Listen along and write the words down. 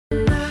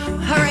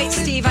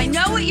Steve. I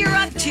know what you're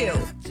up to.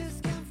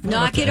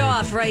 Knock it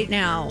off right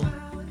now.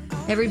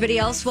 Everybody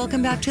else,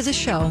 welcome back to the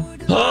show.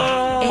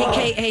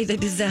 AKA the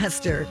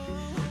disaster.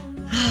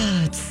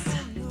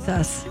 It's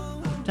us,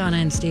 Donna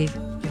and Steve.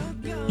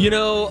 You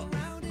know,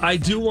 I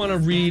do want to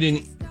read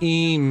an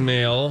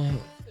email,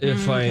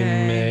 if I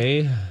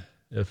may,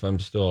 if I'm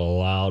still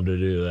allowed to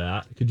do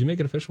that. Could you make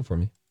it official for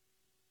me?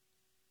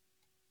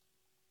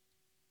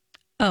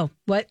 Oh,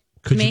 what?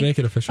 Could you make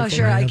it official? Oh,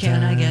 sure, I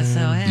can. I guess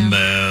so. Yeah.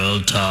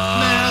 Mail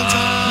time.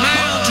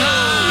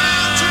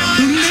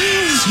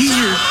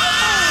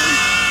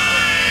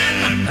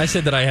 I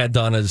said that I had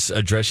Donna's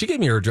address. She gave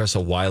me her address a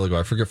while ago.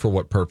 I forget for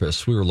what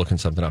purpose. We were looking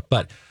something up.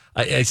 But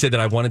I said that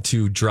I wanted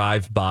to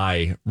drive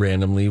by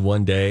randomly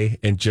one day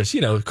and just,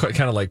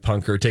 kind of like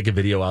punk her, take a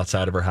video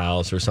outside of her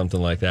house or something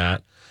like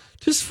that,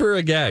 just for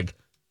a gag.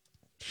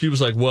 She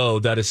was like, whoa,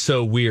 that is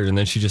so weird. And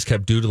then she just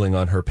kept doodling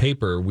on her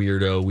paper,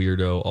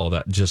 weirdo, all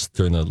that, just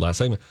during the last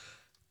segment.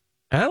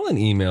 Alan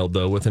emailed,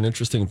 though, with an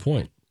interesting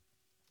point.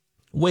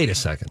 Wait a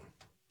second.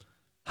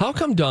 How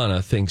come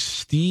Donna thinks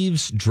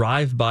Steve's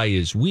drive-by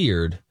is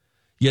weird,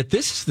 yet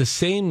this is the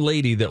same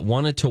lady that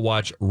wanted to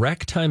watch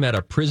Rec Time at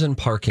a prison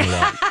parking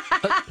lot?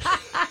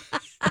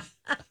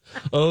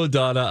 Oh,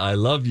 Donna, I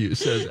love you,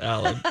 says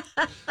Alan.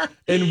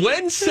 And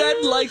when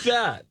said like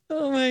that?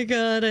 Oh, my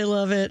God, I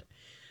love it.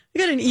 I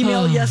got an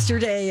email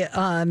yesterday.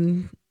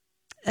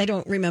 I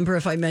don't remember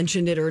if I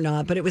mentioned it or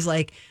not, but it was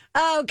like,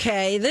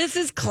 okay, this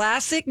is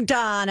classic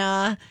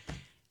Donna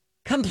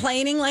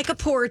complaining like a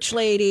porch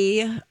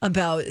lady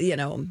about,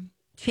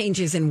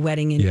 changes in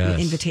wedding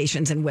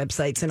invitations and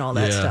websites and all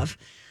that stuff.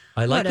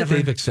 I like that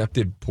they've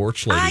accepted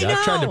porch lady.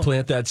 I've tried to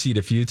plant that seed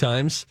a few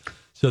times.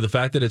 So the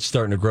fact that it's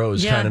starting to grow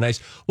is kind of nice.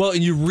 Well,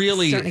 and you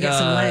really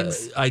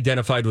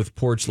identified with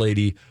porch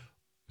lady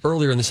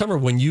earlier in the summer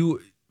when you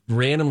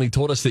randomly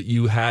told us that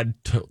you had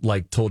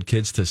told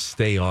kids to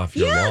stay off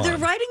your lawn. Yeah, they're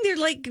riding their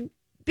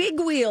big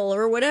wheel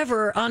or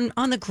whatever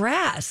on the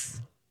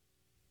grass.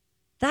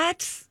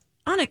 That's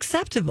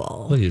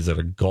unacceptable. What, is it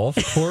a golf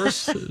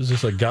course? Is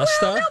this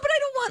Augusta? Well, no, but I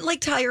don't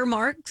want tire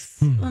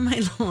marks on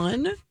my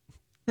lawn.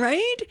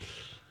 Right?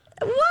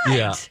 What?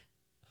 Yeah.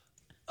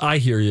 I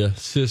hear you,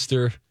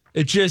 sister.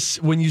 It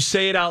just, when you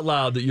say it out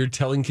loud that you're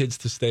telling kids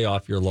to stay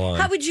off your lawn.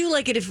 How would you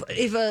like it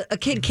if a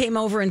kid came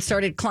over and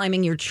started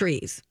climbing your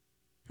trees?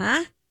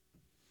 Huh?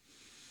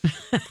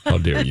 How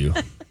dare you?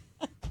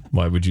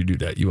 Why would you do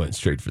that? You went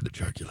straight for the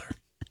jugular.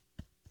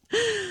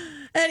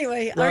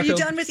 Anyway, Rocco, are you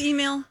done with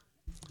email?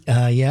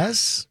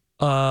 Yes.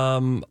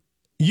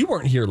 You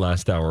weren't here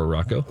last hour,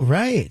 Rocco.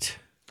 Right.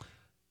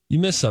 You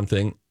missed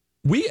something.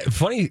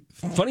 Funny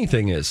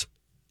thing is,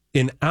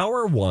 in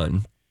hour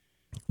one,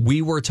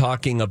 we were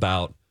talking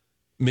about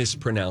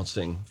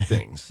mispronouncing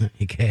things.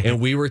 Okay.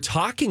 And we were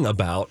talking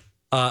about,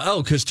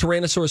 because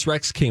Tyrannosaurus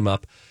Rex came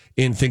up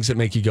in things that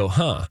make you go,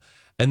 huh?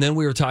 And then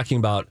we were talking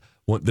about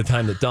the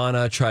time that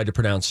Donna tried to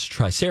pronounce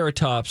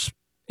Triceratops,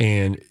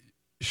 and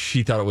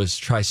she thought it was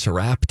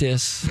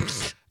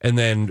Triceraptus. And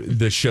then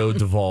the show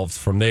devolved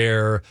from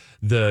there.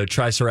 The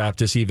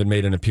Triceraptus even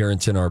made an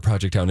appearance in our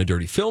Project Down and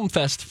Dirty Film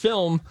Fest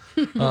film,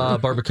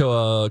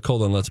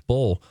 Barbacoa, Let's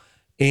Bowl.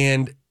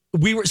 And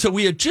we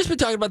had just been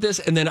talking about this,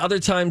 and then other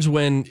times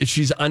when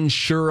she's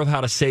unsure of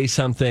how to say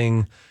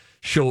something,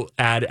 she'll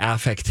add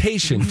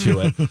affectation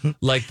to it.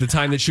 Like the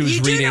time that she was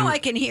reading. You do know I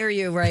can hear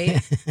you, right?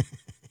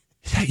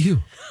 Is that you?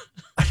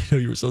 I didn't know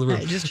you were still in the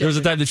room. There was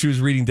a time that she was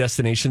reading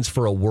destinations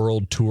for a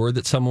world tour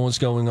that someone was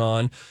going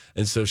on.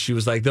 And so she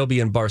was like, they'll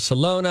be in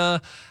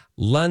Barcelona,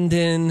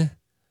 London,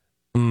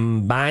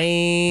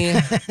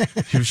 Mumbai.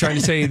 She was trying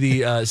to say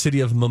the city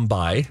of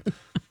Mumbai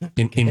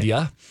in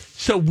India.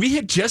 So we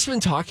had just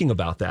been talking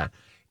about that.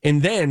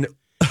 And then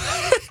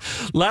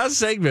last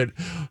segment,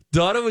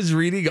 Donna was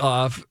reading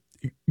off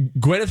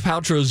Gwyneth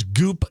Paltrow's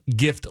Goop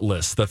gift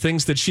list. The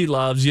things that she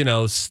loves,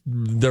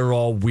 they're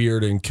all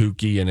weird and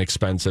kooky and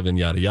expensive and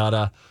yada,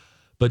 yada.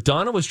 But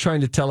Donna was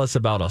trying to tell us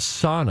about a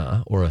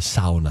sauna or a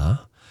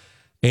sauna.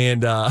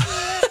 And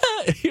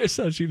here's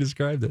how she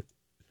described it.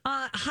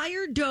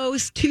 Higher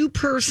dose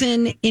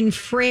 2-person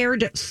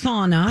infrared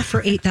sauna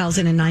for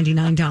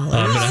 $8,099.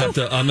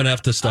 I'm gonna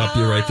have to stop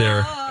you right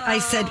there. I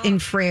said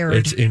infrared.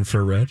 It's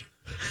infrared.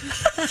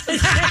 That's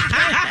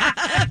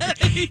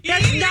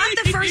not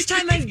the first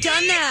time I've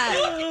done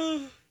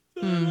that.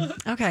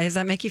 Okay, does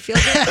that make you feel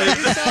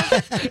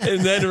good?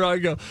 And then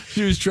Rocco,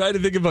 she was trying to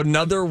think of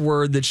another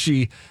word that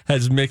she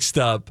has mixed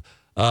up,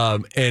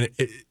 and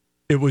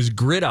it was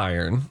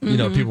gridiron.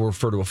 Mm-hmm. People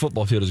refer to a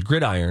football field as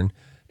gridiron,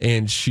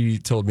 and she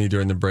told me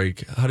during the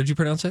break, how did you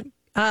pronounce it?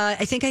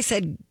 I think I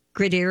said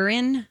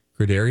gridiron.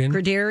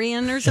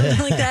 Gridarian or something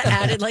like that,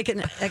 added like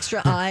an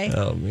extra I.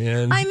 Oh,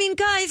 man. I mean,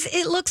 guys,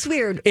 it looks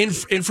weird.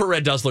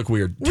 Infrared does look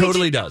weird.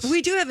 Totally does.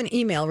 We do have an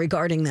email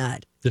regarding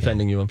that.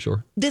 Defending you, I'm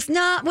sure.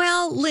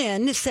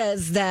 Lynn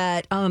says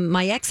that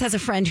my ex has a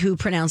friend who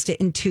pronounced it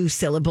in 2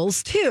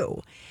 syllables,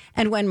 too.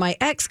 And when my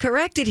ex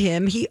corrected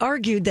him, he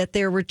argued that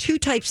there were 2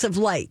 types of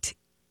light,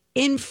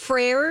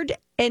 infrared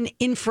and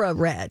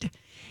infrared.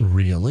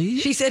 Really?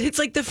 She said it's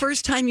like the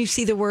first time you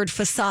see the word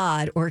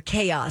facade or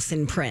chaos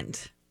in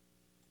print.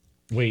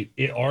 Wait,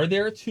 are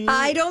there two?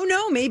 I don't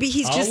know. Maybe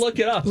he's I'll just look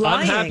it up.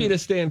 lying. I'm happy to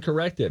stand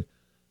corrected.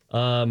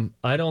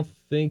 I don't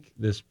think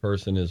this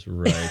person is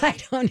right. I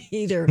don't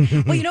either.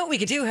 Well, you know what we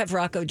could do? Have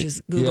Rocco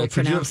just Google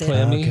could you have pronounce it.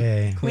 Clammy?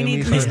 Okay. We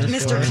need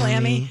Mr.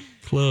 Clammy.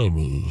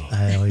 Clammy.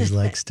 I always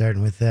like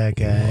starting with that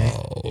guy.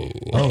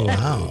 Oh,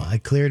 wow. I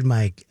cleared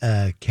my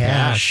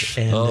cache.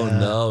 And,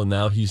 no.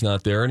 Now he's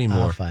not there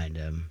anymore. I'll find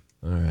him.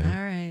 All All right.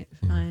 right,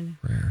 fine.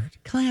 Weird.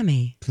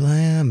 Clammy.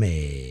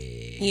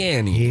 Clammy.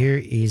 Yanny. Here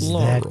is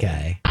Laurel. that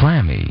guy.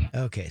 Clammy.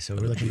 Okay, so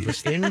we're looking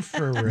for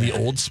infrared. The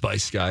Old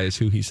Spice guy is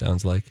who he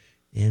sounds like.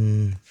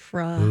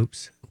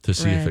 Oops. To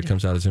see if it Red.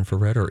 comes out as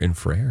infrared or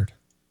infrared.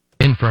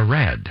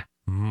 Infrared.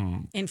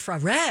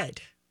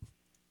 Infrared.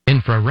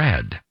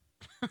 Infrared.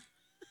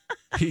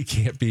 He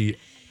can't be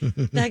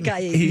That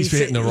guy. He's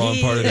hitting the wrong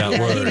part of that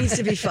word. He needs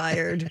to be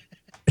fired.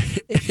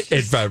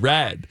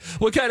 infrared.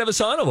 What kind of a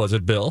sauna was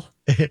it, Bill?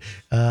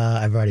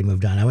 I've already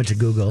moved on. I went to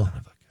Google.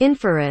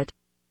 Infrared.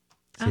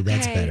 See,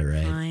 that's better,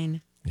 right?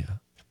 Fine. Yeah.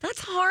 That's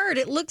hard.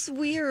 It looks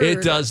weird.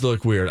 It does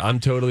look weird. I'm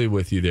totally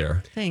with you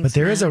there. Thanks, But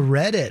there is a man.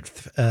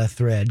 Reddit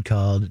thread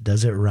called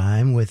 "Does it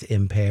rhyme with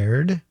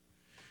impaired?"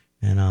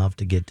 And I'll have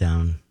to get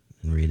down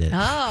and read it.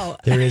 Oh.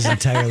 There is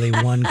entirely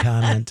one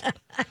comment.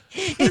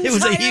 It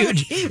was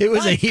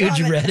a huge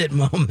comment. Reddit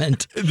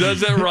moment.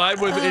 Does it rhyme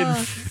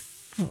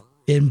with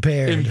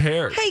Impaired.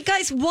 impaired? Hey,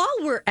 guys, while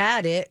we're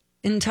at it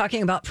and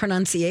talking about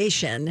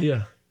pronunciation,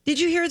 Yeah. did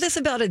you hear this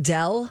about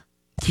Adele?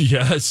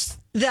 Yes.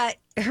 That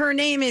her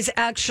name is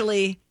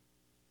actually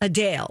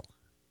Adele.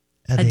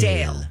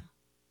 Adele.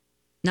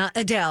 Not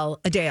Adele,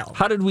 Adele.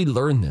 How did we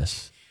learn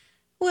this?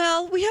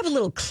 Well, we have a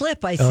little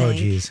clip, I Oh, think.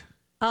 geez.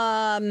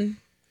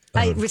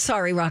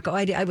 Sorry, Rocco.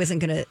 I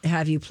wasn't going to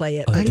have you play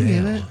it. I But can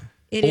get it.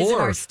 it is in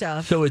our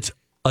stuff. So it's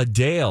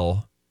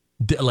Adele,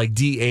 like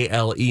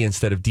Dale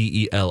instead of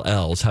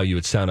Dell is how you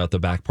would sound out the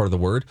back part of the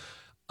word.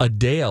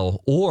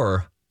 Adele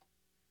or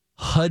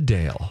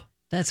Hudale.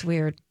 That's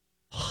weird.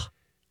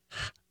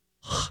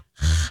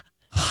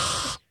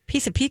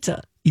 Piece of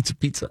pizza. Eats a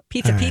pizza.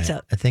 Pizza, All right.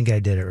 pizza. I think I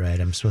did it right.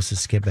 I'm supposed to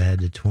skip ahead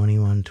to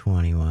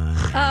 2121.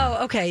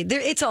 Oh, okay.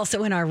 It's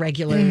also in our Here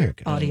regular it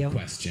goes. audio.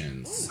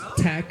 Questions.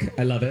 Tech,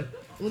 I love it.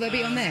 Will they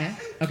be on there?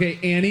 Okay,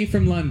 Annie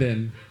from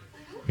London.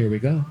 Here we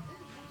go.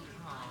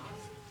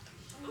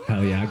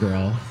 Hell yeah,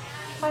 girl.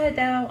 Hi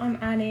Adele, I'm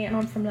Annie and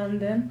I'm from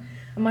London.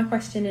 And my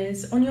question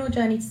is, on your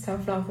journey to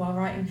self-love while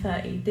writing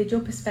 30, did your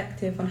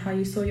perspective on how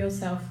you saw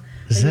yourself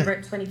Is when you that-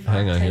 wrote 25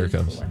 Hang on, here it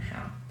change comes. and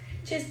how?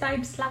 Cheers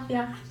babes, love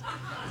ya.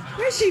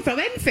 Where's she from?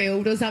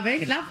 Enfield or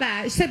something? Love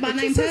that. She said my It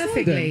name just says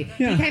perfectly. London.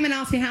 Yeah. He came and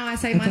asked me how I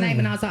say my Adele. name,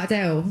 and I was like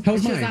Adele. How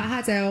was and she was mine? like, "Hi,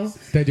 Adele."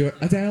 Did I do it?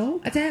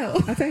 Adele? Adele.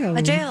 Adele.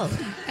 Adele.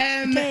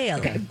 Adele.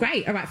 Okay,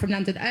 great. All right, from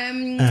London.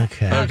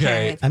 Okay.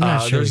 Okay. I'm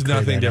not sure There's we cleared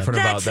nothing that different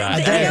up. about that.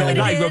 That's- I know what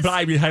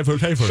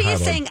it is. She is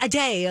She saying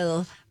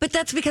Adele, but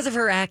that's because of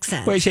her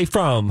accent. Where's she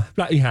from?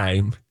 Bloody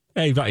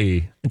Hey,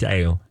 bloody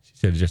Adele. She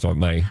said just like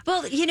me.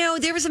 Well,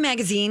 there was a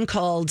magazine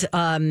called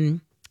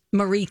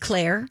Marie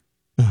Claire.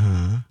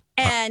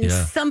 And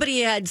yeah.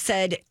 somebody had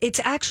said it's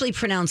actually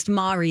pronounced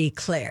Marie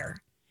Claire,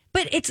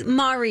 but it's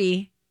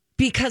Marie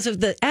because of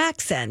the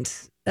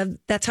accent.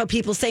 That's how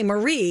people say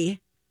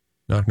Marie,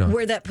 Knock, knock.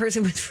 where that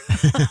person was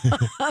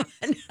from.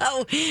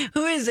 No,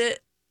 who is it?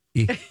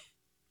 E-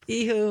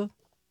 Ehu.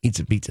 Eats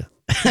a pizza.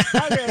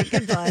 Okay,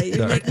 goodbye. You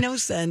Sorry. make no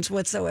sense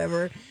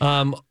whatsoever.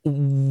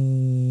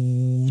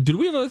 Did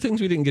we have other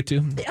things we didn't get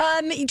to?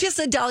 Just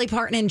a Dolly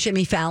Parton and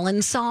Jimmy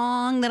Fallon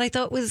song that I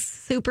thought was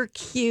super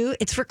cute.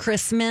 It's for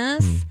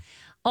Christmas.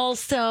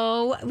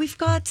 Also, we've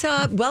got,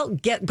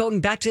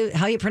 going back to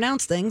how you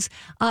pronounce things,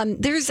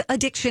 there's a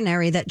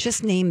dictionary that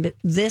just named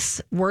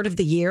this word of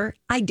the year.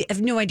 I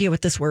have no idea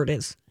what this word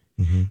is.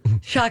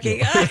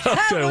 Shocking. We'll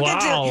get to it.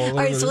 Wow. All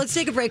right, so let's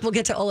take a break. We'll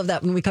get to all of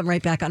that when we come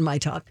right back on My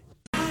Talk.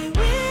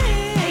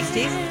 Hey,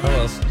 Steve.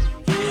 Hello.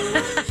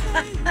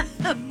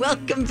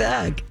 Welcome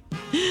back.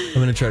 I'm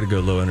going to try to go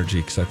low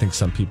energy because I think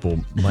some people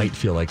might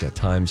feel like at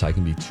times I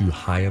can be too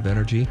high of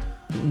energy.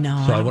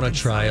 No. So I want to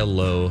try a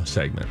low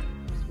segment.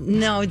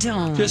 No,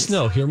 don't. Just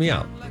no, hear me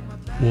out.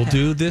 We'll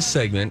do this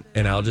segment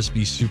and I'll just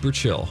be super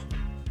chill.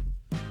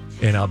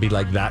 And I'll be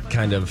like that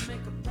kind of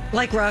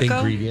like Rocco.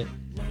 ingredient.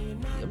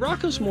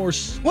 Rocco's more.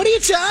 What are you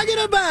talking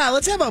about?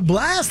 Let's have a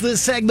blast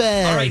this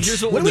segment. All right,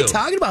 here's what are we'll we do.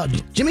 talking about?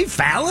 Jimmy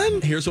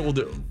Fallon? Here's what we'll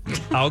do.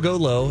 I'll go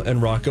low and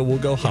Rocco will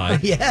go high.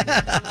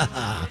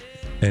 Yeah.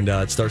 And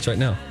it starts right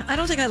now. I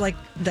don't think I like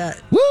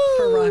that Woo!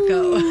 for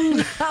Rocco.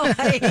 No,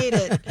 I hate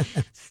it.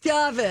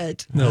 Stop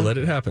it. No, let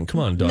it happen. Come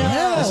on, Donna.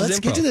 No. This is Let's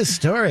get improv. to this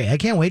story. I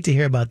can't wait to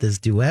hear about this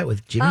duet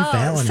with Jimmy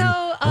Fallon so,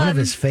 and one of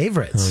his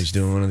favorites. Oh, he's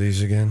doing one of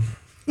these again.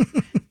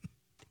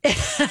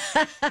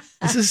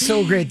 This is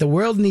so great. The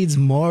world needs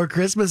more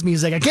Christmas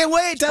music. I can't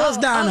wait. Tell us,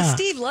 Donna. Oh,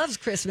 Steve loves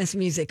Christmas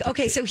music.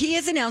 Okay, so he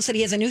has announced that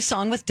he has a new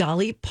song with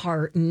Dolly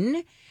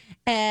Parton,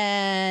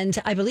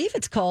 and I believe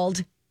it's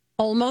called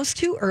almost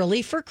too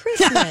early for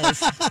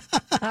Christmas.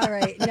 All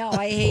right. No,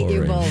 I hate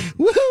you both.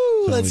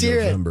 Woohoo! Let's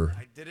hear November.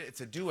 I did it. It's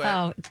a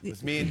duet.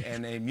 It's me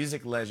and a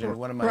music legend,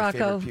 one of my Rocco.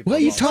 favorite people. Well,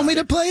 you of all told me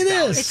time. to play It's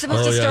this.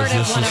 supposed to start is at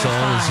this the song?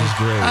 This is 105.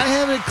 great. I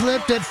have it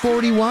clipped at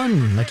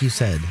 41, like you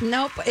said.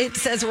 Nope. It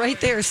says right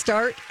there,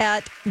 start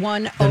at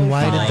 105. Then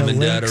why Mom did the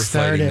and Dad link are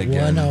start fighting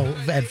at again.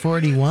 at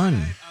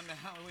 41?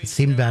 It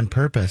seemed on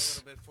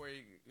purpose.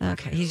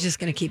 Okay, he's just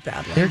going to keep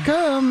babbling. Here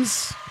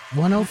comes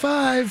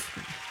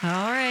 105. All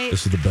right.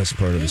 This is the best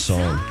part of the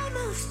song.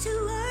 Almost too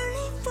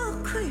early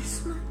for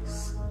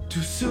Christmas.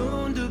 Too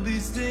soon to be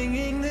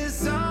singing this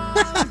song.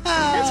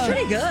 That's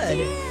pretty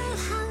good.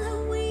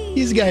 Halloween.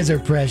 These guys are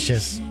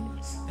precious.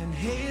 And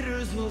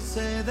haters will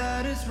say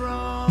that it's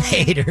wrong.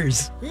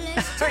 Haters. All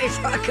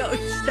right, Rocco,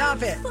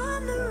 stop it.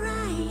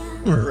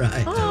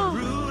 Right.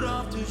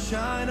 Rudolph to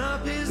shine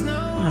up his nose.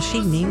 Oh,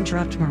 she name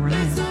dropped Mariah.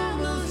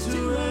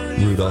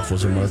 Rudolph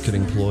was a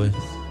marketing ploy.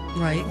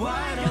 Right.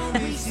 Why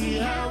don't we see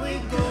how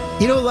it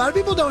goes? You know, a lot of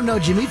people don't know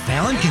Jimmy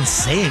Fallon can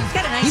sing.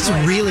 got a nice He's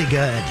voice. really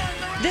good.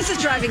 This is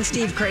driving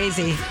Steve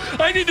crazy.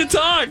 I need to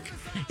talk.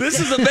 This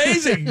is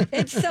amazing.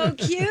 It's so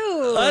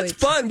cute. That's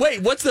fun.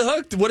 Wait, what's the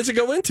hook? What does it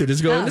go into? Does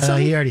it go into Oh,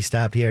 something? he already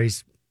stopped. He already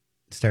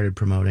started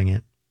promoting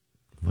it.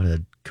 What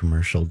a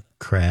commercial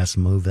crass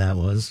move that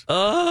was.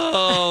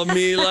 Oh,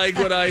 me like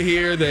what I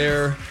hear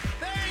there.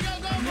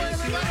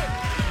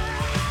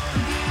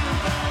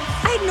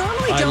 I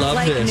normally I don't love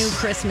like this. new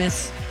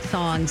Christmas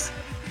songs.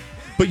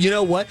 But you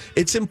know what?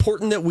 It's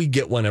important that we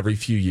get one every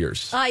few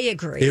years. I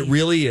agree. It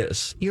really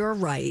is. You're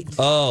right.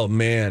 Oh,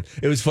 man.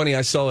 It was funny.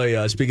 I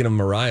saw speaking of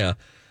Mariah,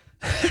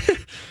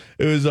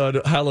 it was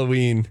on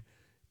Halloween,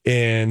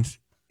 and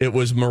it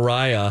was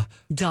Mariah.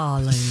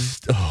 Darling.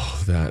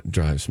 Oh, that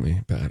drives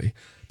me batty.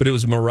 But it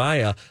was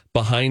Mariah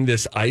behind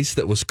this ice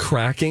that was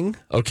cracking,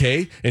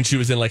 okay? And she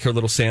was in like her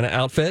little Santa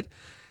outfit.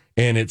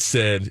 And it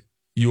said,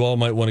 you all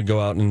might want to go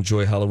out and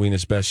enjoy Halloween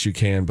as best you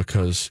can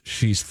because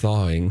she's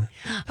thawing.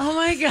 Oh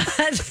my God,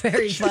 that's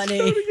very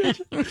funny.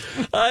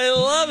 I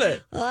love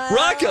it.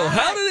 Rocco,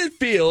 how did it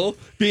feel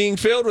being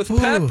filled with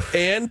pep Ooh.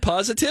 and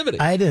positivity?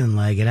 I didn't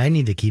like it. I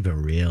need to keep it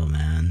real,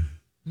 man.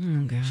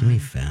 Oh, God. Jimmy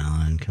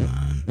Fallon, come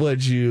on.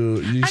 Would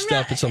you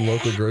stop at some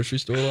local grocery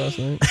store last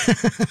night?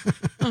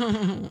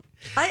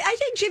 I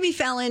think Jimmy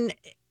Fallon,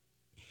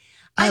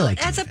 I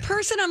like as Jimmy a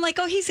person, I'm like,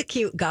 oh, he's a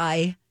cute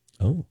guy.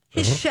 Oh.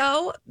 His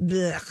show,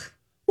 blech.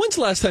 When's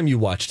the last time you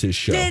watched his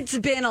show? It's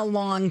been a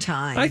long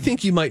time. I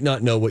think you might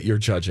not know what you're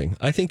judging.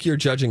 I think you're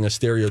judging a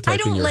stereotype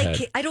in your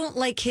head. I don't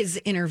like his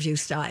interview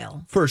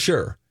style. For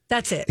sure.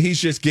 That's it. He's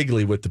just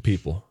giggly with the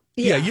people.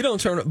 Yeah, Yeah.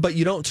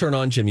 you don't turn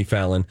on Jimmy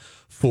Fallon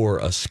for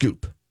a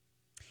scoop.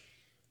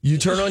 You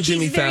turn on He's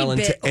Jimmy very Fallon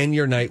to end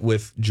your night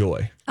with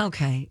joy.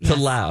 Okay. To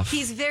laugh.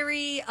 He's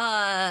very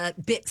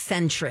bit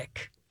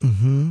centric.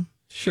 Mm-hmm.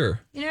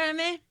 Sure. You know what I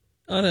mean?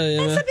 I know, And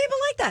yeah. some people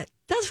like that.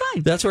 That's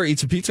fine. That's where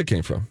Eats a Pizza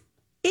came from.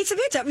 It's a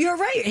pizza. You're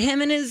right.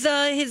 Him and his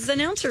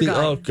announcer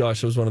guy. Oh,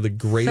 gosh, it was one of the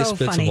greatest So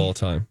bits funny. of all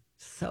time.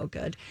 So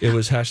good. It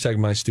was hashtag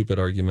my stupid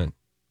argument.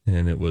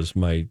 And it was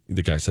the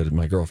guy said,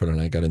 my girlfriend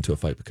and I got into a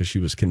fight because she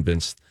was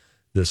convinced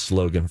the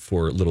slogan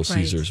for Little Right.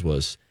 Caesars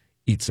was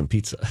eat some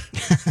pizza.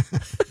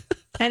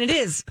 And it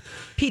is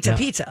pizza,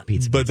 pizza.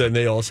 But then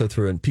they also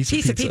threw in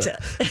pizza. Pizza.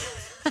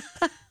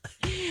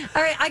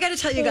 All right, I got to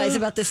tell you guys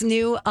about this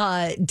new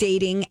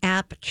dating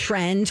app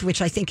trend,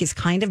 which I think is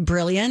kind of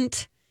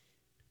brilliant.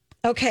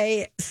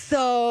 Okay,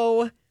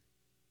 so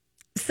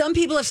some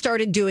people have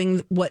started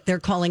doing what they're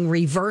calling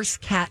reverse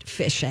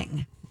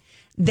catfishing.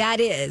 That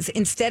is,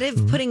 instead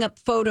of putting up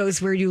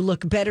photos where you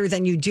look better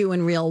than you do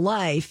in real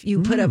life,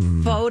 you put up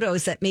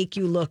photos that make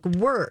you look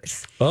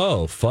worse.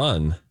 Oh,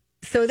 fun.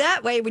 So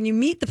that way, when you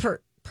meet the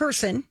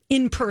person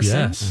in person,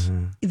 Yes.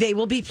 they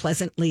will be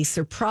pleasantly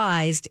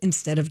surprised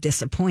instead of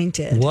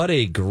disappointed. What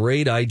a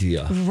great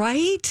idea.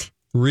 Right?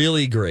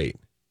 Really great.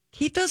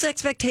 Keep those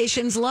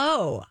expectations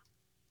low.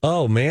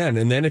 Oh, man.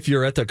 And then if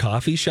you're at the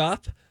coffee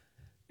shop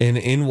and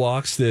in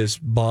walks this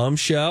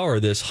bombshell or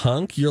this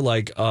hunk, you're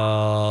like,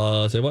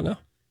 say what now?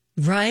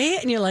 Right?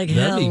 And you're like,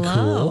 That'd hello. be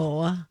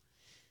cool.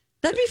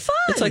 That'd be fun.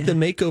 It's like the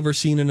makeover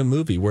scene in a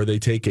movie where they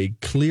take a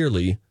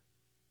clearly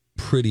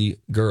pretty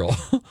girl,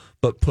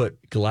 but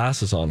put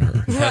glasses on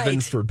her. Heaven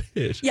Right.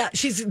 forbid. Yeah,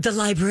 she's the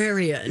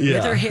librarian Yeah.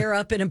 with her hair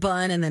up in a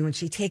bun. And then when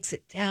she takes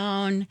it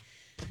down,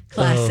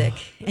 classic.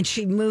 Oh. And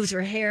she moves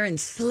her hair in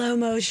slow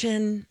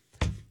motion.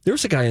 There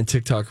was a guy on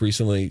TikTok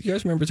recently. You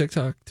guys remember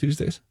TikTok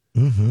Tuesdays?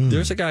 Mm-hmm.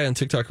 There's a guy on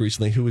TikTok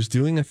recently who was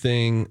doing a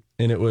thing,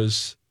 and it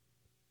was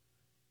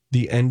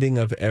the ending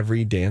of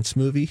every dance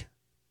movie.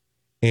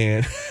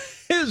 And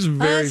it was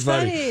very That's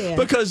funny. funny.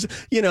 Because,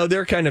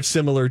 they're kind of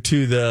similar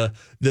to the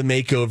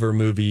makeover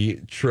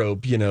movie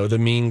trope, the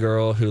mean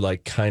girl who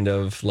kind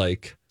of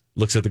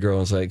looks at the girl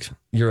and is like,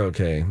 you're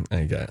okay,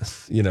 I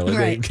guess. And they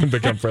Right. can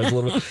become friends a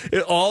little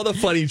bit. All the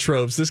funny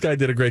tropes. This guy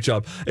did a great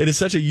job. It is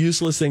such a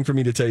useless thing for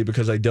me to tell you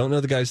because I don't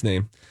know the guy's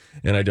name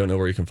and I don't know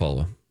where you can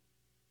follow him.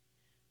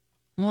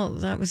 Well,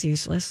 that was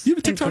useless. Do you have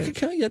a Thank TikTok you.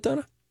 account yet,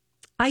 Donna?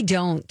 I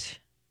don't.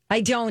 I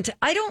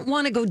don't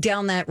want to go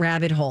down that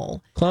rabbit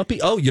hole.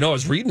 Clumpy. Oh, I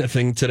was reading a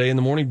thing today in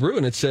the Morning Brew,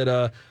 and it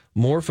said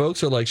more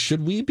folks are like,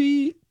 should we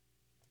be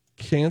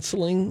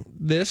canceling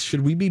this?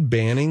 Should we be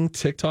banning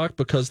TikTok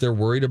because they're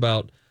worried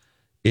about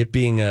it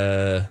being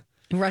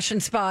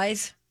Russian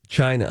spies?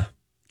 China.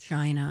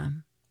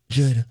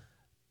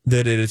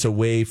 That it's a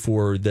way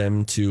for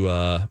them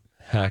to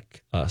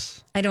hack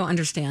us. I don't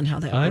understand how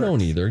that works. I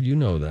don't either. You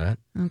know that.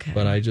 Okay.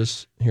 But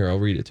I'll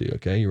read it to you,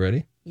 okay? You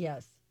ready?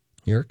 Yes.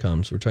 Here it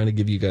comes. We're trying to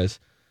give you guys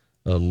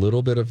a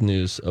little bit of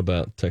news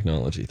about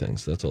technology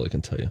things. That's all I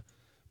can tell you.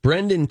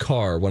 Brendan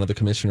Carr, one of the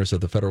commissioners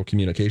of the Federal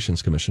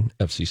Communications Commission,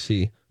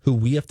 FCC, who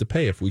we have to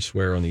pay if we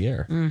swear on the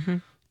air,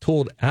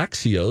 told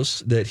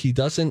Axios that he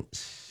doesn't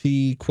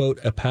see, quote,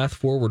 a path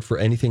forward for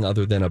anything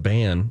other than a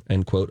ban,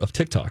 end quote, of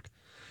TikTok.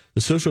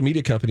 The social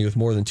media company with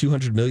more than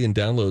 200 million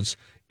downloads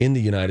in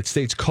the United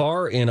States.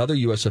 Carr and other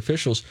U.S.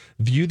 officials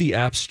view the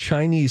app's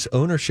Chinese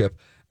ownership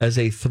as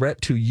a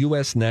threat to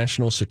U.S.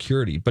 national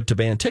security. But to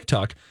ban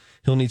TikTok,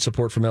 he'll need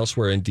support from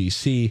elsewhere in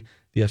D.C.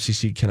 The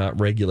FCC cannot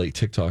regulate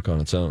TikTok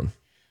on its own.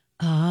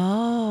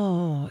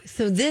 Oh,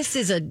 so this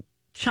is a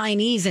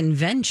Chinese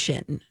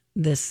invention.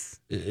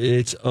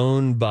 It's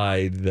owned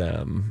by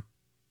them.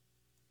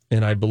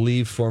 And I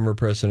believe former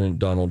President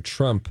Donald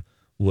Trump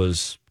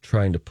was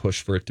trying to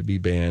push for it to be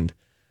banned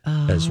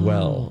as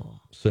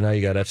well. So now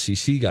you got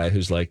FCC guy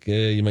who's like,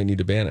 you might need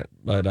to ban it.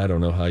 But I don't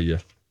know how you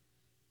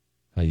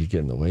get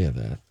in the way of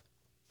that.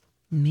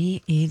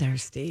 Me either,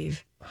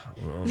 Steve.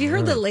 Have you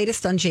heard the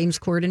latest on James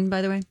Corden,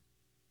 by the way?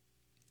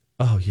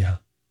 Oh, yeah.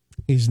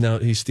 He's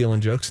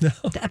stealing jokes now.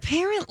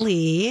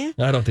 Apparently.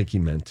 I don't think he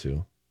meant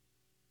to.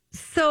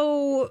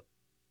 So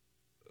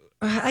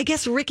I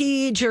guess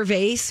Ricky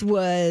Gervais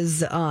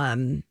was,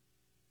 I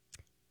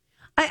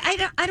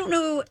don't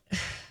know.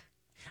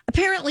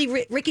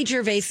 Apparently, Ricky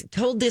Gervais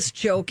told this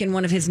joke in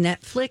one of his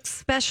Netflix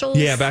specials.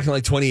 Yeah, back in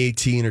like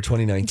 2018 or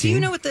 2019. Do you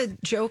know what the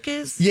joke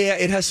is? Yeah,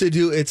 it has to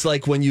do, it's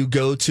like when you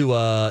go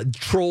to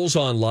Trolls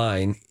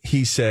Online,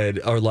 he said,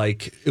 or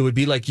like, it would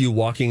be like you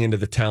walking into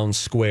the town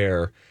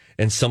square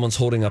and someone's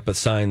holding up a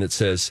sign that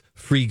says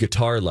free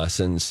guitar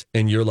lessons.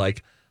 And you're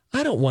like,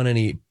 I don't want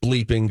any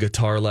bleeping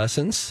guitar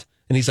lessons.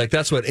 And he's like,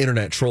 that's what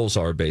internet trolls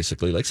are,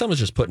 basically. Like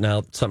someone's just putting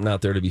out something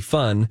out there to be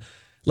fun.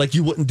 Like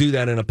you wouldn't do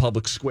that in a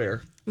public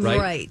square, right?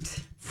 Right.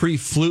 Free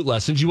flute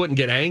lessons. You wouldn't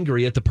get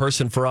angry at the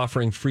person for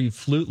offering free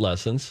flute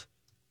lessons.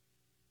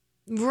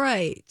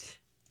 Right.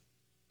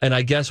 And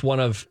I guess one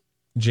of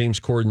James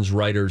Corden's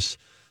writers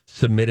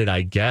submitted,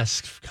 I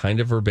guess, kind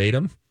of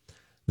verbatim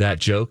that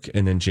joke.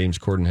 And then James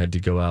Corden had to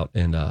go out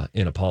and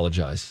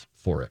apologize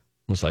for it.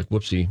 It was like,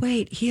 whoopsie.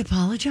 Wait, he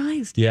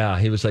apologized? Yeah.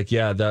 He was like,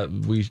 yeah, that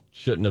we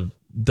shouldn't have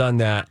done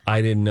that.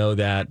 I didn't know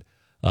that.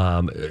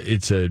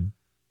 It's a,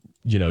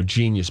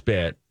 genius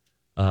bit.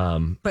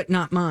 But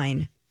not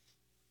mine.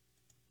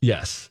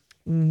 Yes.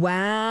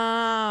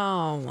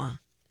 Wow.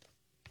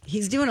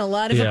 He's doing a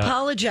lot of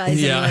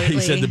apologizing lately.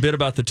 He said the bit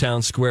about the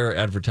town square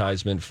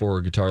advertisement for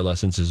guitar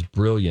lessons is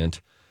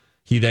brilliant.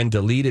 He then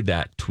deleted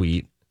that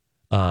tweet.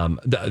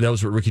 That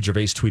was what Ricky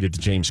Gervais tweeted to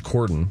James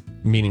Corden,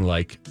 meaning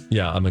like,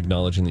 yeah, I'm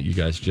acknowledging that you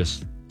guys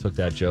just took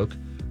that joke.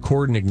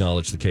 Corden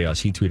acknowledged the chaos.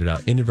 He tweeted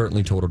out,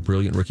 inadvertently told a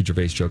brilliant Ricky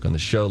Gervais joke on the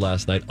show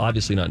last night,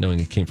 obviously not knowing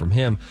it came from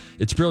him.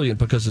 It's brilliant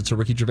because it's a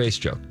Ricky Gervais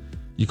joke.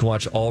 You can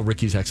watch all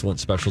Ricky's excellent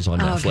specials on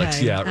Netflix.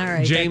 Okay. Yeah, all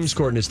right, James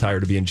Corden is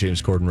tired of being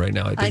James Corden right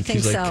now. I think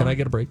he's like, can I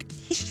get a break?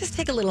 He should just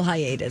take a little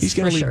hiatus. He's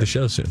going to leave the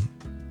show soon.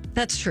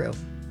 That's true.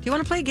 Do you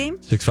want to play a game?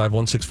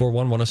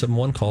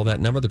 651-641-1071. Call that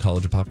number. The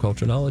College of Pop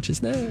Culture Knowledge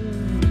is now.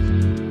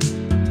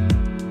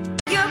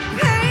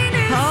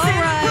 All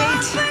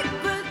right.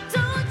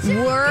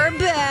 We're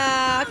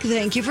back.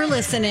 Thank you for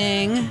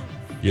listening.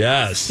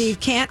 Yes. Steve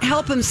can't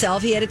help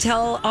himself. He had to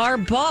tell our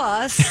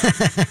boss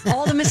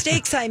all the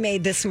mistakes I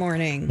made this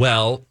morning.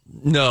 Well,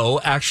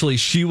 no, actually,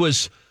 she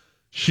was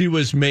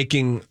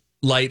making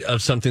light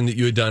of something that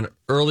you had done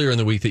earlier in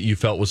the week that you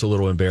felt was a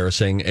little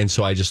embarrassing. And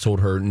so I just told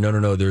her,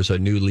 no, there's a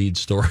new lead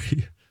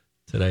story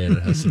today, and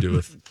it has to do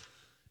with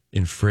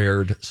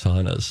infrared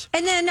saunas.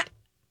 And then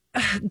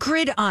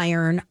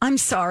gridiron. I'm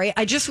sorry.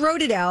 I just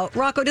wrote it out.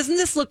 Rocco, doesn't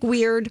this look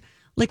weird?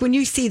 Like when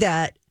you see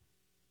that.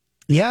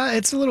 Yeah,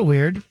 it's a little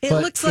weird. It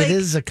but looks like it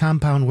is a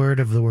compound word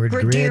of the word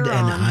grid and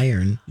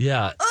iron.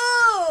 Yeah.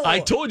 Oh!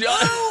 I told you.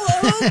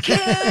 Oh,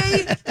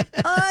 okay.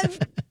 I'm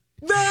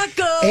back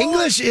up.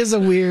 English is a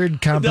weird,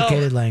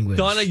 complicated language.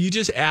 Donna, you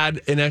just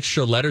add an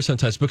extra letter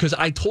sometimes because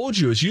I told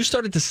you as you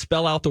started to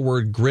spell out the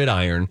word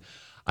gridiron,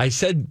 I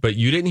said, but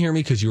you didn't hear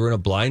me because you were in a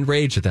blind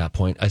rage at that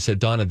point. I said,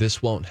 Donna,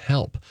 this won't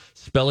help.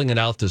 Spelling it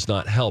out does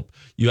not help.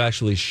 You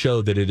actually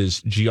show that it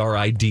is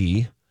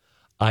GRIDIRON.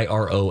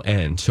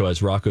 So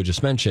as Rocco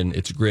just mentioned,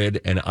 it's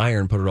grid and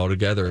iron, put it all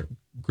together,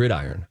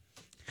 gridiron,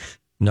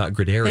 not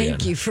gridarian.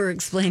 Thank you for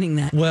explaining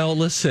that. Well,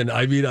 listen,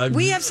 I mean,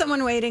 we have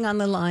someone waiting on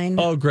the line.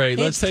 Oh, great.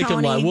 Let's take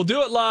him live. We'll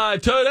do it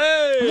live. Tony!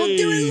 We'll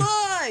do it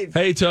live.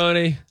 Hey,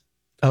 Tony.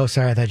 Oh,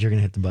 sorry. I thought you were going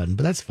to hit the button,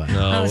 but that's fine.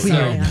 No.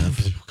 Sorry. I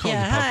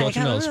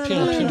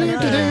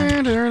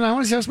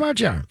want to see how smart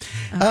you are.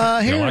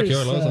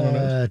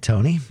 Here's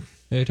Tony.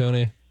 Hey,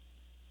 Tony.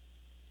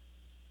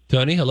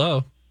 Tony,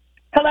 hello.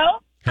 Hello?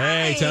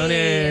 Hey,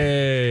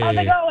 Tony. How's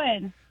it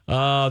going?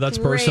 Oh, that's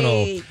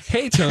personal.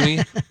 Hey, Tony,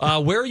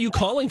 where are you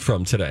calling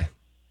from today?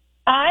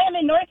 I am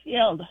in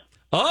Northfield.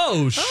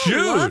 Oh, shoot.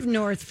 Oh, love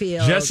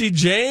Northfield. Jesse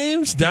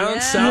James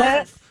down south.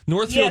 Yes.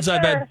 Northfield's, Yes, I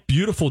bet, sir.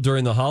 beautiful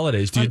during the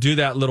holidays. Do you do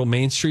that little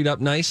Main Street up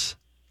nice?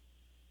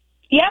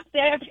 Yep, they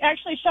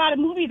actually shot a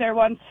movie there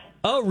once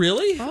Oh,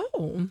 really?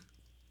 Oh.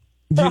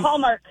 for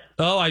Hallmark.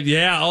 Oh,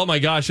 yeah. Oh, my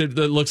gosh. It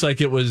looks like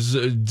it was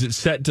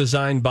set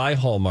designed by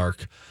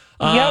Hallmark.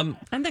 And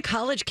the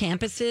college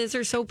campuses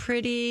are so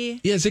pretty.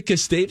 Yeah, is it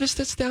Gustavus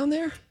that's down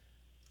there?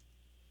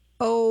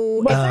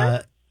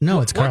 Oh,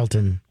 No, it's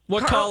Carlton.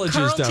 What college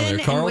is down there?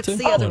 and Carlton?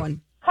 what's the other one?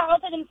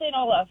 Carlton and St.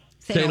 Olaf.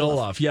 St.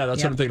 Olaf. Yeah,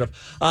 that's what I'm thinking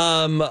of.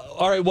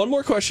 All right, one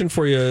more question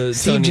for you,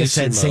 Steve Tony. just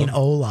said Simo. St.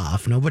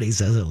 Olaf. Nobody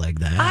says it like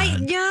that. I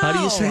know. How do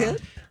you say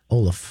it?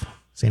 Olaf.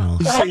 St.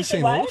 Olaf. You How do say you say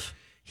St. what? Olaf?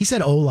 He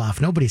said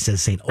Olaf. Nobody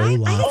says St. I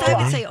Olaf. thought I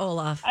would today. say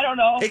Olaf. I don't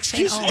know.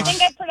 Excuse St. me. I think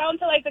I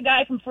pronounced it like the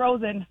guy from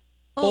Frozen.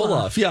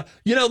 Olaf. Yeah.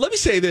 You know, let me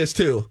say this,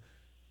 too.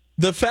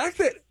 The fact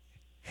that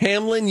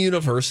Hamlin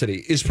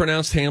University is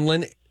pronounced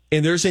Hamlin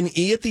and there's an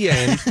E at the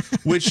end,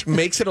 which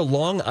makes it a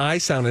long I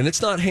sound, and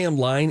it's not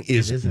Hamline,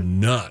 is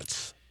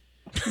nuts.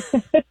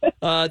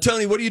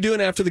 Tony, what are you doing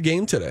after the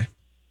game today?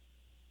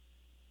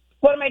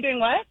 What am I doing?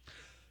 What?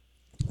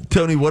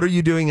 Tony, what are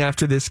you doing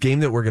after this game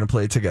that we're going to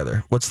play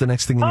together? What's the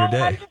next thing in your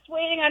day? I'm just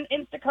waiting on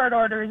Instacart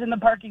orders in the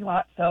parking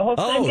lot, so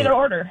hopefully I Oh. can get an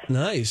order.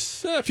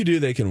 Nice. If you do,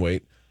 they can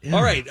wait.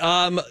 All right.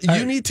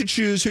 You need to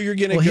choose who you're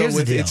going to Well, go here's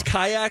the with. deal. It's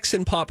kayaks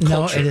and pop No,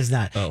 culture. it is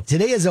not. Oh.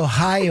 Today is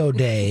Ohio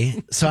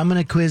Day, so I'm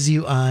going to quiz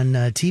you on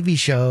TV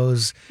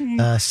shows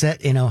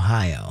set in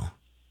Ohio.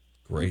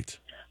 Great.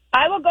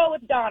 I will go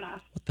with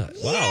Donna. What the?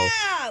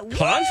 Wow.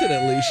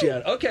 Confidently, she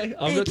had. Okay.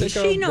 I'm going to take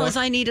She a knows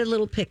walk. I need a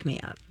little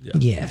pick-me-up.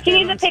 Yeah. She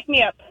needs a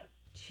pick-me-up.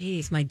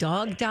 Jeez, my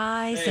dog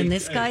dies, and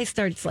this guy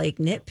starts, like,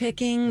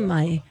 nitpicking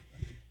my...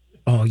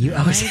 Oh, you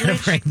always got to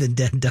Language? bring the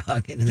dead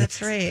dog into this.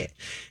 That's right.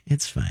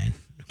 It's fine.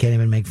 Can't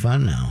even make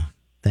fun now.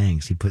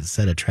 Thanks. You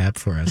set a trap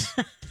for us.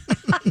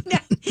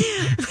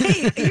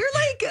 Hey, you're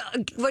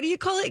like, what do you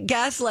call it?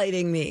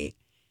 Gaslighting me.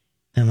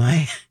 Am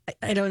I?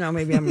 I don't know.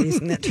 Maybe I'm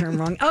using that term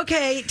wrong.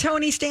 Okay,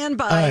 Tony, stand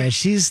by. All right,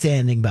 she's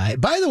standing by.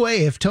 By the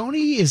way, if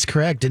Tony is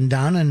correct and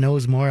Donna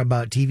knows more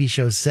about TV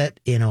shows set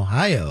in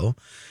Ohio,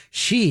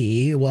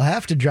 she will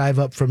have to drive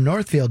up from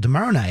Northfield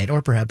tomorrow night,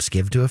 or perhaps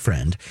give to a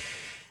friend,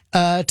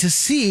 to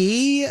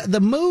see the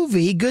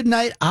movie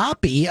Goodnight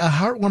Oppie, a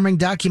heartwarming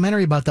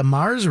documentary about the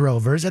Mars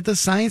rovers at the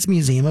Science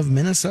Museum of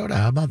Minnesota.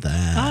 How about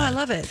that? Oh, I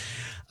love it.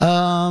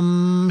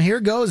 Here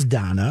goes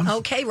Donna.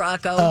 Okay,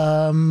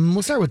 Rocco.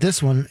 We'll start with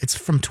this one. It's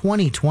from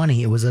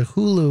 2020. It was a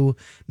Hulu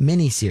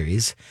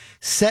miniseries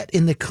set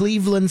in the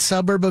Cleveland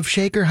suburb of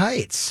Shaker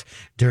Heights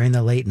during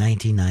the late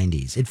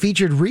 1990s. It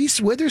featured Reese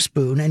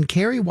Witherspoon and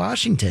Kerry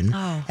Washington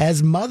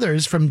as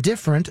mothers from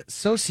different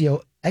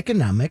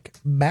socioeconomic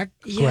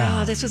backgrounds.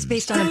 Yeah, this was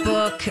based on a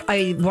book.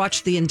 I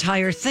watched the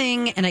entire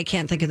thing, and I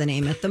can't think of the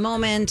name at the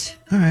moment.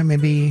 All right,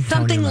 maybe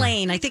Something Tony will.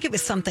 Lane. I think it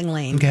was Something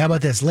Lane. Okay, how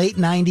about this? Late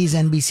 90s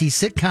NBC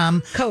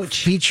sitcom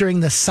Coach.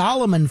 featuring the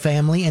Solomon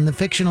family in the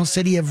fictional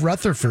city of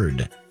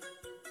Rutherford.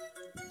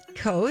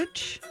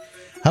 Coach.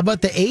 How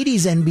about the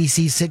 80s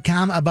NBC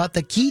sitcom about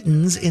the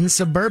Keatons in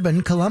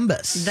suburban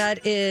Columbus?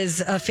 That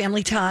is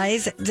Family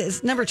Ties.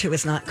 Number 2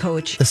 is not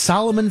Coach. The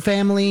Solomon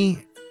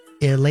family,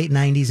 late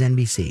 90s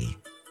NBC.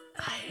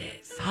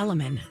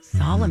 Solomon.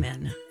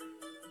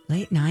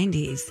 Late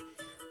 90s.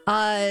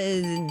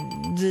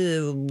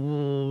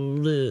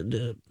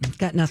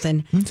 Got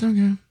nothing. It's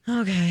okay.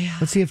 Okay.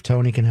 Let's see if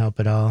Tony can help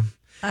at all.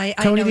 I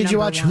Tony, know did you number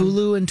watch 1.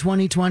 Hulu in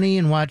 2020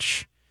 and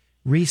watch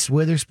Reese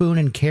Witherspoon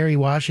and Kerry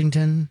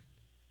Washington?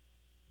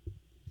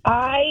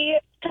 I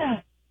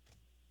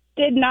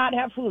did not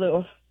have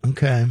Hulu.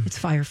 Okay. It's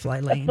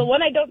Firefly Lane. The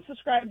one I don't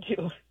subscribe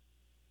to.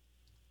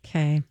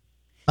 Okay.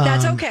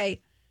 That's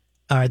okay.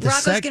 All right, the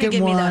Rocco's going second to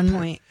give me one, that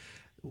point.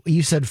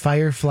 you said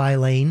Firefly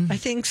Lane? I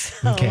think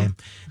so. Okay.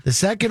 The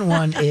second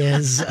one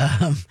is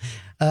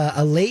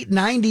a late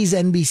 90s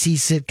NBC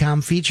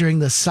sitcom featuring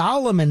the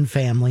Solomon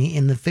family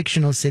in the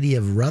fictional city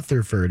of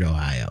Rutherford,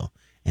 Ohio.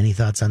 Any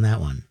thoughts on that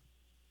one?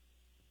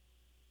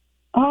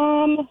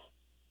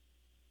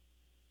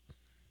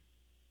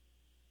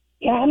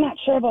 Yeah, I'm not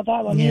sure about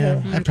that one Yeah,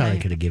 either. I probably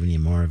could have given you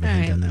more of a All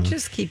hint right. on that one.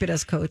 Just keep it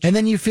as Coach. And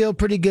then you feel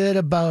pretty good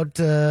about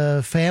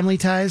Family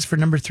Ties for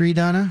number 3,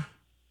 Donna?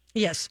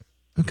 Yes.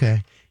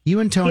 Okay. You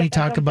and Tony Yeah,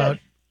 talk sounds about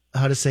good.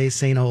 how to say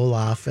St.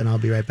 Olaf, and I'll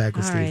be right back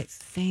with All Steve. right.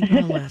 St.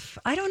 Olaf.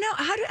 I don't know.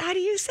 How do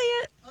you say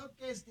it?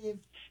 Okay, Steve.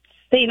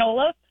 St.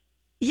 Olaf?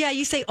 Yeah,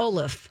 you say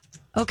Olaf.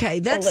 Okay,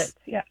 that's Olaf,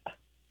 yeah.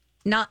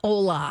 not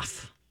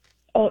Olaf.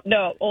 Oh,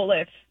 no,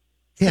 Olaf.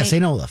 Yeah,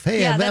 St. Olaf.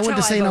 Hey, Yeah, I that's went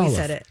how to St. I've always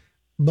Olaf. said it.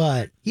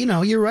 But,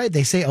 you're right.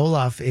 They say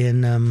Olaf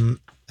in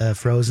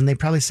Frozen. They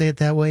probably say it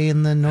that way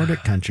in the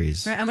Nordic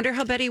countries. Right, I wonder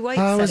how Betty White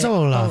How said is it.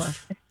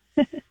 Olaf?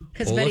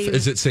 Because Olaf? Betty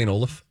Is it St.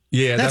 Olaf?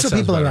 Yeah, That's that what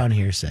sounds people better. around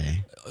here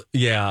say.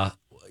 Yeah.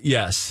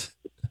 Yes.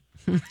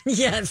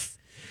 Yes.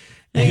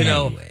 You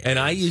know, and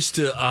I used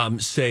to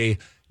say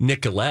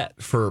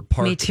Nicolette for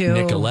Park Me too.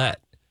 Nicolette.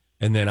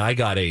 And then I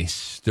got a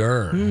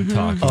stern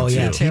talking Oh,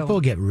 yeah. to.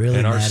 People get really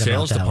In mad our about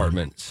sales that one.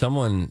 department,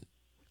 someone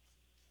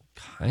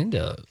kind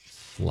of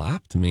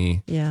slapped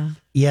me. Yeah.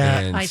 Yeah.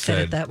 and I said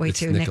it that way "It's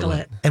too,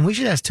 Nicolette. And we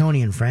should ask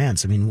Tony in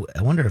France. I mean,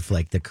 I wonder if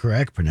like the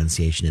correct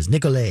pronunciation is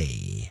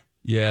Nicolet.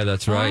 Yeah,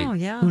 that's right. Oh,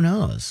 yeah. Who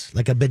knows?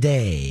 Like a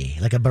bidet,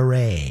 like a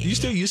beret. Are you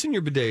still using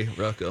your bidet,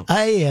 Rocco?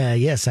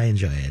 Yes, I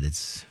enjoy it.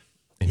 It's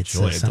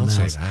Enjoy it. something Don't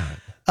else. say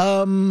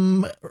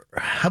that.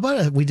 How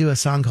about we do a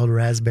song called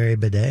Raspberry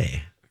Bidet?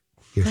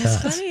 Your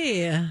That's thoughts?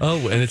 funny.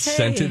 Oh, and it's Okay.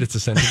 scented. It's a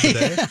scented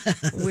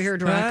bidet.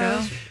 Weird,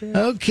 Rocco.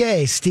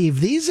 Okay,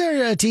 Steve. These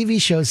are TV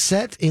shows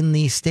set in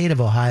the state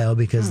of Ohio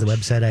because the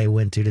website I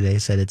went to today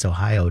said it's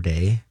Ohio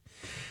Day.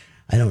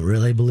 I don't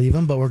really believe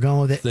them, but we're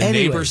going with it. The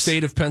Anyways, neighbor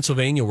state of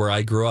Pennsylvania where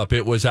I grew up.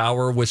 It was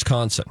our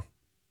Wisconsin.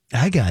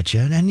 I got you.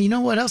 And you know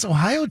what else?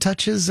 Ohio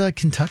touches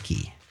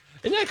Kentucky.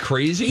 Isn't that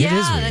crazy? Yeah, It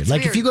is weird. that's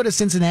Like weird. if you go to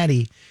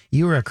Cincinnati,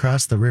 you are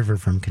across the river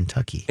from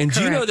Kentucky. And do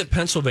you know Correct. that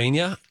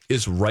Pennsylvania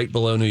is right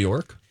below New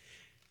York?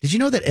 Did you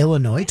know that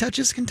Illinois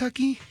touches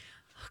Kentucky?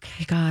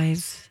 Okay,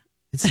 guys.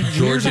 It's a Georgia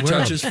weird world.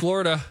 touches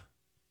Florida.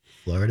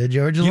 Florida,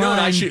 Georgia You know what?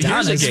 line. Here's a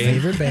Donna's game.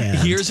 favorite band.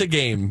 Here's a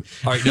game.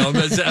 All right, no,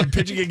 I'm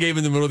pitching a game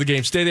in the middle of the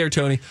game. Stay there,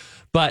 Tony.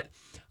 But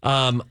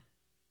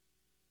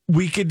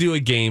we could do a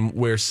game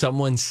where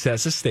someone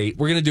says a state.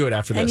 We're going to do it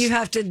after this. And you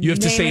have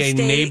to say name a a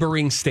state?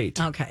 neighboring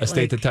state. Okay, a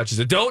state that touches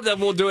it. Don't. Then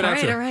we'll do it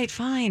after. All right,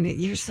 fine.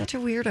 You're such a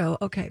weirdo.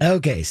 Okay.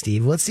 Okay,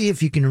 Steve, let's see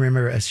if you can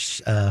remember a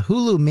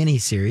Hulu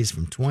miniseries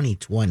from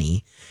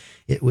 2020.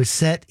 It was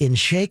set in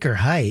Shaker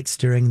Heights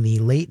during the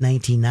late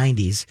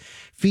 1990s,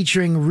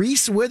 featuring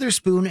Reese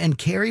Witherspoon and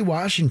Kerry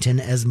Washington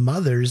as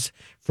mothers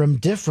from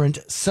different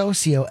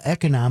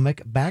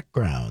socioeconomic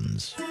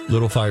backgrounds.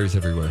 Little fires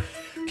everywhere.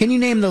 Can you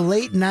name the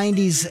late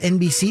 90s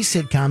NBC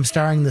sitcom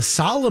starring the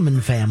Solomon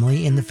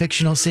family in the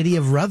fictional city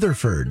of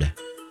Rutherford?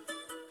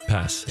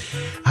 Pass.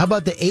 How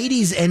about the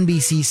 80s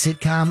NBC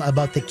sitcom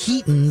about the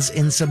Keatons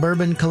in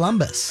suburban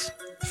Columbus?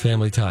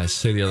 Family Ties.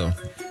 Say the other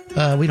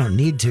one. We don't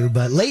need to,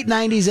 but late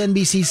 90s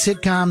NBC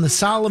sitcom The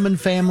Solomon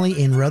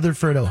Family in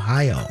Rutherford,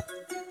 Ohio.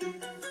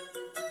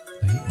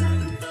 Late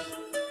 90s.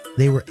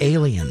 They were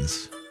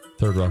aliens.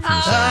 Third Rock from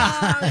the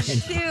Sun. Oh,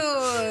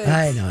 shoot.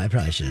 I know, I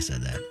probably should have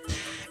said that.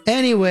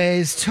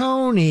 Anyways,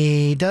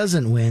 Tony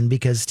doesn't win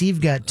because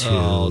Steve got 2.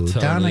 Oh,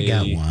 Tony. Donna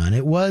got 1.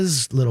 It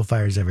was Little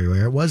Fires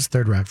Everywhere. It was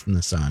Third Rock from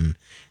the Sun.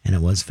 And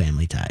it was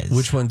Family Ties.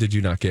 Which one did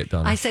you not get,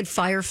 Donna? I said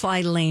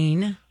Firefly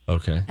Lane.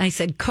 Okay. I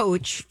said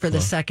Coach for the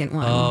second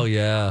one. Oh,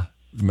 yeah.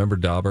 Remember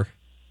Dauber?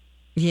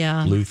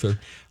 Yeah. Luther?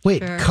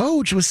 Wait, Sure.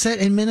 Coach was set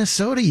in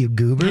Minnesota, you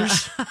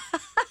goobers.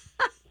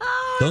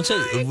 Don't say,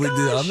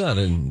 I'm not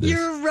in this.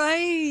 You're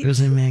right. It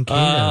was in Mankato.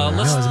 No, it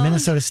let's- was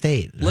Minnesota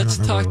State. I Let's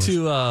don't remember talk what it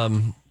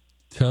was.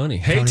 to Tony.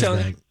 Hey, Tony's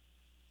Tony. back.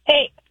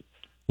 Hey,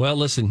 Well,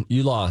 listen,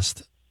 you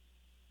lost.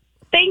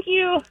 thank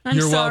you. I'm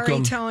You're sorry,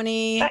 welcome.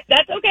 Tony.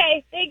 That's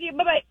okay. Thank you.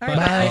 Bye bye. All right,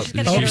 Bye. I just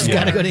gotta Oh, get she's over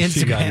Got to it. go to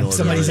She got an Instagram. order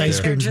Somebody's right ice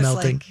there. cream's Just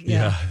melting. like,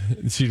 yeah.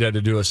 She'd had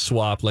to do a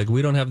swap. Like,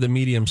 we don't have the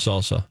medium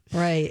salsa.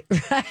 Right.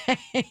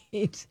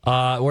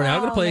 We're now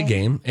going to play a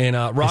game. And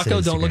I said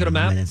Rocco, don't look at a Instagram,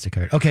 map. I meant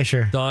Instacart. Okay,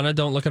 sure. Donna,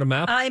 don't look at a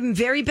map. I'm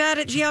very bad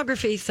at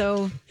geography,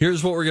 so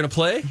Here's what we're going to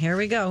play. here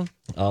we go.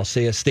 I'll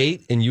say a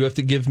state, and you have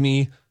to give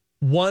me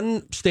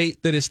one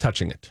state that is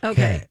touching it.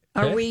 Okay. Okay.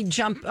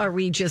 Are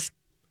we just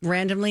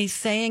randomly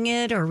saying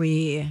it? Or are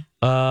we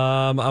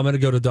I'm going to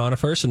go to Donna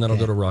first, and then I'll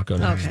go to Rocco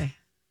next. okay?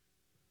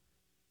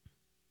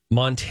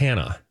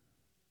 Montana.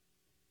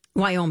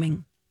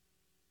 Wyoming,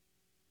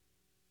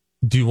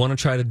 Do you want to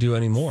try to do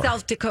any more?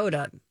 South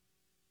Dakota,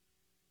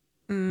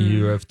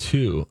 You have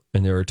 2,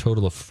 and there are a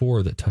total of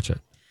 4 that touch it.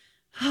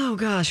 oh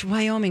gosh,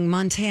 Wyoming,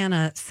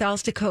 Montana,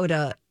 South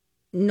Dakota,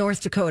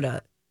 North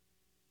Dakota.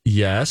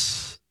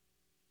 Yes.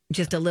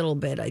 Just a little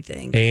bit, I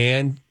think.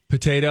 And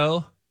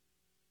potato.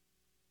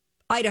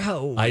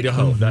 Idaho.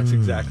 Idaho. That's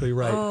exactly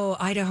right. Oh,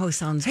 Idaho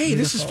sounds Hey,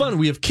 this is beautiful. fun.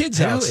 We have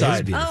kids Idaho is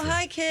outside. beautiful. Oh,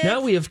 hi, kids.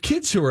 Now we have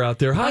kids who are out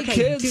there. Hi, okay,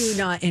 kids. do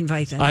not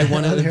invite them. I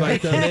want to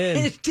invite them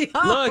in. Don't.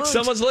 Look,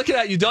 someone's looking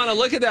at you. Donna,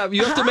 look at that.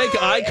 You have to make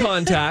eye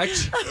contact.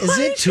 Is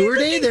it tour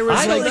day? There was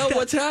I don't like know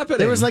what's happening.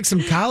 there was like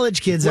some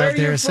college kids Where out are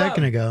there you a second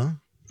from? ago.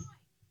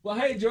 Well,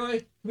 hey, Joy.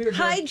 Come here,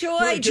 Hi, Come Joy.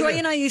 here, Joy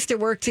and I used to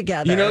work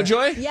together. You know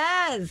Joy?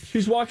 Yes.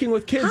 She's walking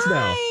with kids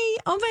now. Hi.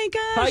 Oh my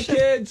Hi, gosh.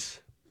 kids.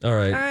 All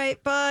right. All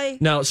right. Bye.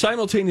 Now,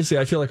 simultaneously,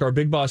 I feel like our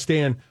big boss,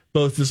 Dan,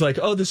 both is like,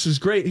 oh, this is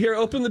great. Here,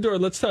 open the door.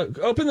 Let's talk.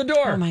 Open the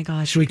door. Oh my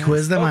gosh. Should we you guys.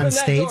 quiz them Open on that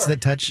states door.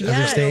 that touch other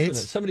Yes. Open it.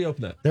 states? Somebody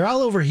open it. They're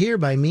all over here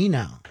by me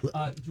now. Do you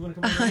want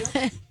to come over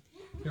here?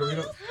 Here, we're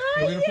going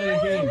to play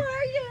a game. Where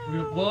are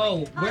you?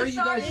 Whoa, where are you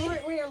guys?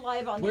 We are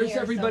live on Where's the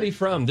air, everybody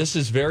from? This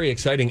is very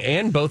exciting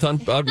and both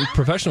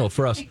professional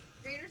for us.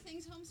 Greater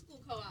Things Homeschool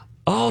Co-op.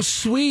 Oh,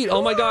 sweet.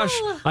 Oh, my gosh.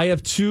 I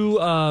have two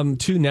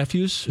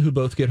nephews who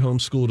both get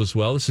homeschooled as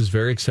well. This is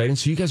very exciting.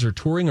 So you guys are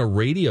touring a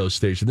radio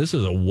station. This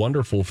is a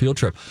wonderful field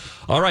trip.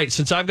 All right.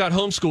 Since I've got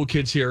homeschool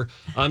kids here,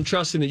 I'm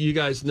trusting that you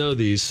guys know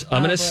these.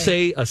 I'm going to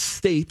say a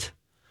state,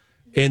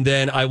 And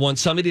then I want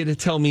somebody to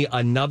tell me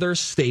another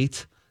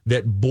state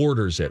that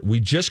borders it. We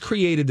just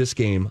created this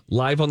game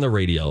live on the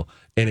radio,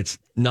 and it's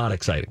not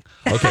exciting.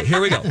 Okay, here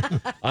we go.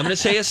 I'm going to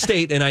say a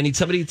state, and I need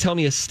somebody to tell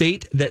me a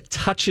state that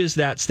touches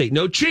that state.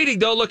 No cheating.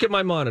 Don't look at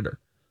my monitor.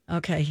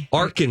 Okay.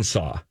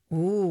 Arkansas.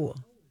 Ooh.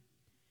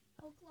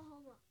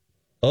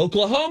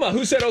 Oklahoma.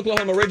 Who said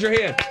Oklahoma? Raise your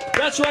hand.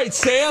 That's right,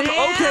 Sam.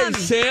 Okay,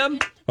 Sam.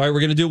 All right, we're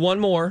going to do one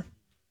more.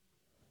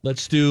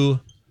 Let's do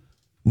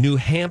New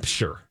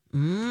Hampshire.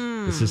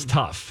 This is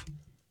tough.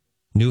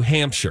 New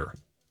Hampshire.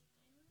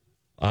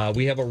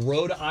 We have a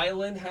Rhode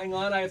Island. Hang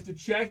on, I have to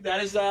check.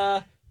 That is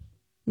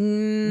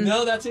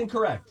no, that's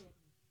incorrect.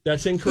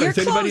 That's incorrect.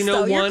 You're Anybody close,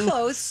 know though. one? You're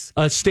close.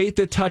 A state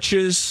that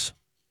touches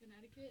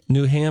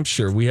New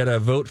Hampshire. We had a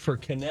vote for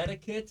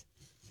Connecticut.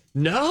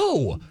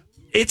 No,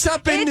 it's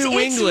up in New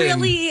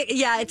England.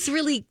 It's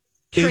really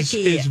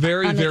tricky. It's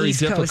very, on the very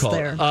East Coast difficult.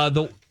 there.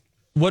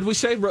 What did we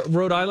say?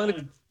 Rhode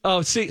Island?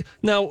 Oh, see,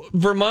 now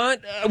Vermont.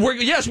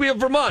 Yes, we have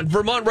Vermont.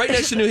 Vermont right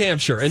next to New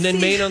Hampshire, and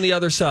then Maine on the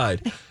other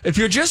side. If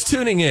you're just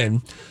tuning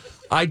in,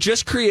 I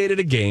just created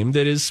a game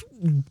that is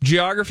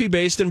geography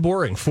based and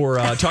boring for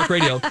talk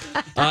radio,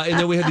 and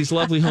then we had these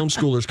lovely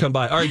homeschoolers come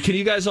by. All right, can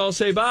you guys all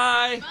say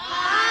bye?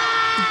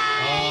 Bye.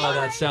 Oh,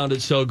 that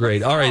sounded so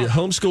great. All right,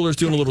 homeschoolers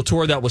doing a little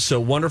tour. That was so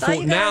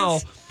wonderful.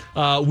 Now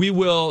we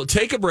will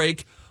take a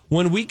break.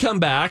 When we come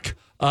back,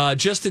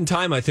 just in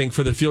time, I think,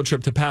 for the field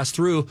trip to pass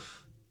through.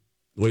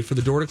 Wait for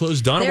the door to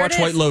close. Donna watched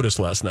White Lotus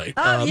last night.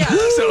 Oh, yeah.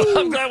 So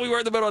I'm glad we were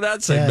in the middle of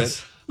that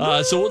segment.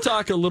 Yes. So we'll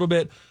talk a little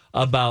bit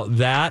about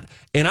that.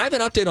 And I have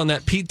an update on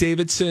that Pete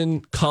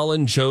Davidson,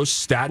 Colin Jost,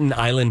 Staten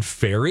Island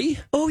ferry.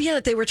 Oh, yeah,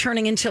 that they were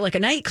turning into like a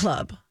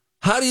nightclub.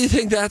 How do you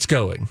think that's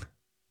going?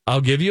 I'll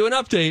give you an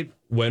update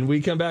when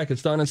we come back.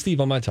 It's Don and Steve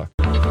on My Talk.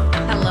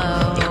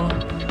 Hello.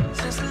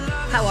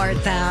 How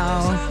art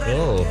thou?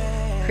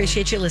 Oh.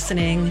 Appreciate you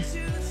listening.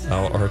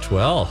 How art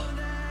well,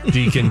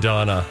 Deacon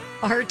Donna.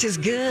 Art is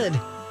good.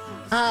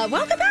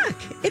 Welcome back.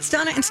 It's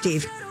Donna and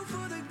Steve.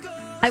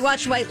 I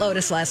watched White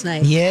Lotus last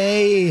night.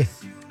 Yay.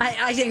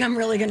 I think I'm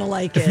really going to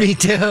like it. Me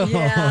too.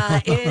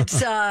 Yeah,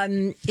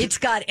 it's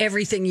got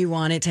everything you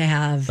want it to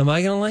have. Am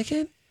I going to like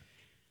it?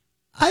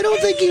 I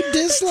don't think you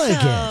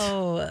dislike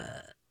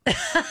it.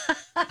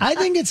 I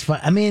think it's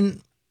fun. I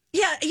mean,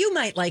 yeah, you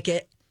might like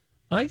it.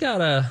 I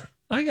gotta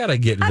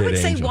get. I would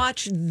say Angel.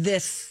 watch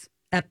this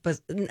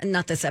episode,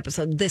 not this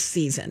episode, this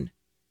season.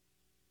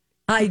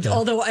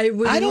 Although I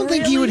would. I don't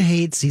think you would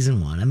hate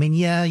season one. I mean,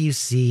 yeah, you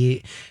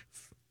see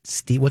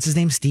Steve. What's his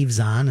name? Steve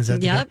Zahn. Is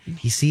that? Yep.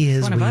 You see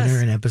his One of us.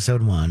 wiener in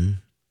episode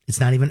one. It's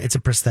not even. It's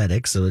a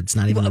prosthetic, so it's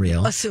not even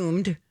real.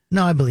 Assumed.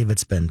 No, I believe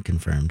it's been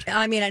confirmed.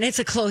 I mean, and it's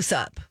a close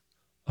up.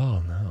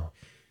 Oh no.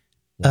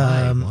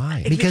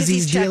 Why? Because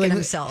he's checking dealing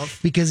himself.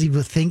 Because he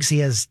thinks he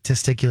has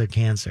testicular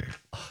cancer.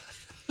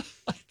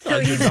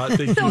 I did not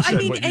think you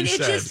said what you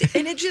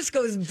said. It just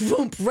goes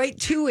boom right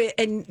to it,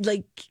 and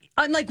like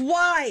I'm like,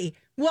 why?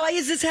 Why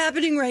is this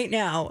happening right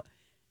now?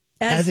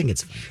 I think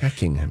it's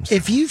checking himself.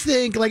 If you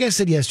think, like I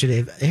said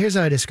yesterday, here's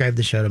how I described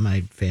the show to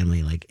my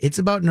family: like it's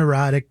about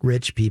neurotic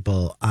rich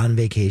people on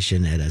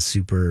vacation at a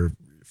super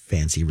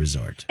fancy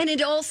resort, and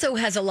it also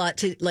has a lot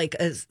to like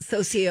a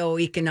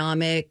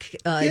socioeconomic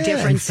and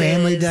differences,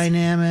 family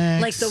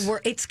dynamics.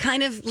 Like it's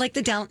kind of like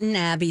the Downton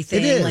Abbey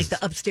thing, It is. like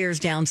the upstairs,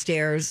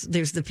 downstairs.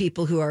 There's the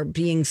people who are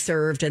being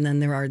served, and then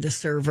there are the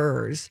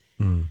servers.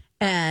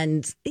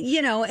 And,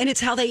 and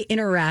it's how they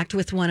interact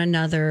with one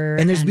another.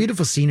 And there's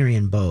beautiful scenery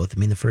in both. I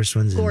mean, the first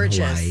one's Gorgeous.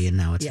 in Hawaii, and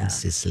now it's Yeah. in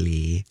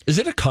Sicily. Is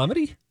it a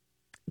comedy?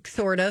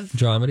 Sort of.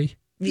 Dramedy?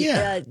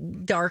 Yeah.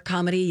 Dark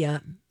comedy, yeah.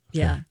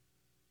 Yeah.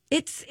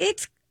 It's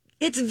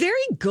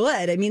very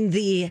good. I mean,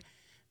 the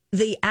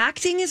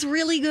acting is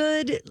really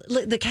good.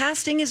 The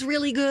casting is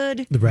really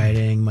good. The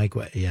writing, Mike,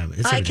 yeah.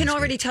 I can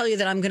already tell you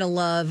that I'm going to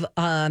love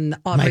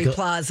Aubrey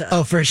Plaza.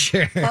 Oh, for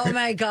sure. Oh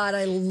my God,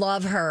 I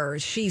love her.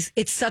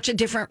 It's such a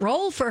different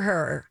role for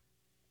her.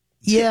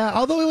 Yeah,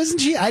 although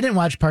I didn't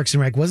watch Parks and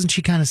Rec. Wasn't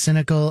she kind of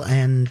cynical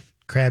and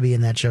crabby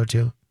in that show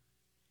too?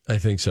 I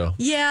think so.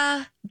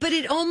 Yeah, but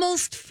it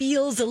almost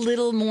feels a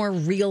little more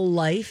real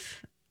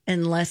life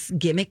and less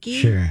gimmicky.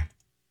 Sure.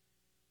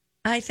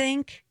 I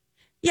think.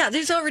 Yeah,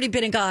 there's already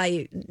been a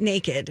guy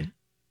naked.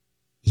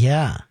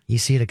 Yeah, you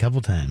see it a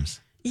couple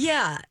times.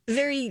 Yeah,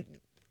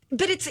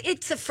 but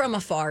it's from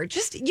afar.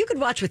 Just you could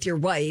watch with your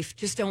wife.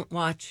 Just don't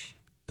watch.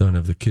 Don't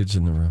have the kids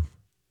in the room.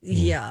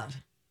 Yeah,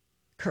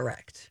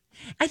 correct.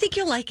 I think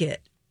you'll like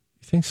it.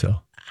 You think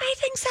so? I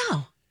think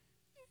so.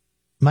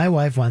 My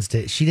wife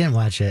she didn't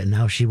watch it, and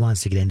now she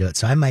wants to get into it.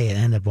 So I might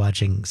end up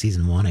watching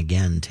season 1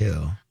 again,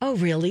 too. Oh,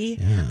 really?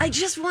 Yeah. I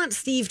just want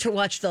Steve to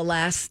watch the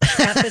last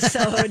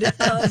episode of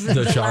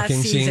The last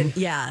shocking season.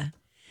 scene? Yeah.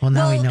 Well,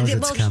 now he knows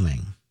it's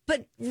coming.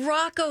 But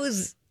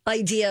Rocco's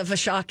idea of a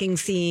shocking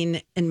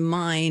scene and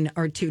mine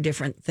are two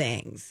different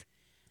things.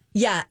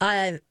 Yeah.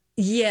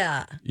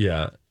 Yeah.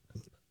 Yeah.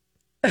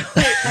 Wait.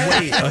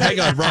 Hang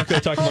on. Rocco,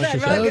 talk Hold about on,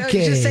 yourself. Rocco.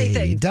 Just say Okay,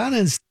 things. Donna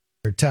and Steve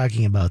are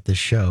talking about the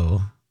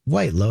show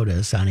White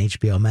Lotus on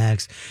HBO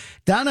Max.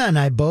 Donna and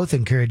I both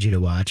encourage you to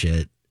watch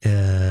it.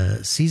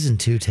 season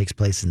 2 takes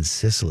place in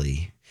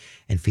Sicily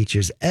and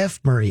features F.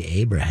 Murray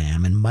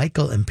Abraham and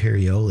Michael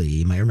Imperioli.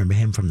 You might remember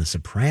him from The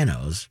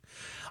Sopranos.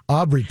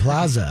 Aubrey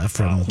Plaza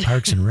from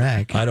Parks and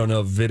Rec. I don't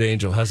know if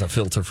VidAngel has a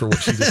filter for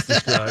what she just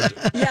described.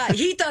 Yeah,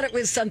 he thought it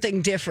was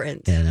something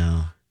different. You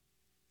know.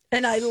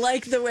 And I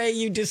like the way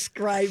you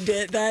described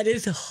it. That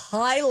is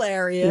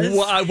hilarious.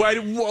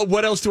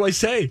 What else do I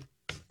say?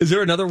 Is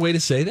there another way to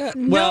say that?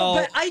 No,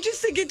 but I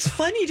just think it's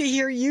funny to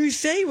hear you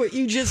say what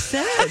you just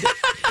said.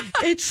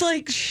 It's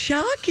like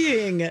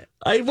shocking.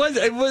 It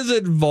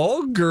wasn't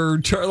vulgar.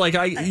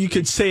 You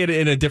could say it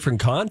in a different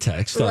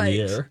context on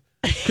the air.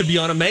 Could be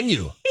on a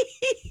menu.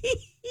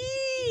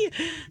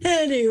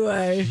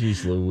 Anyway,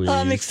 jeez Louise.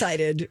 I'm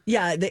excited.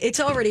 Yeah, it's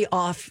already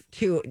off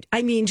to.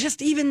 I mean,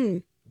 just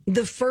even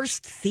the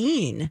first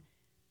scene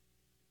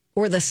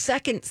or the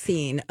second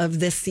scene of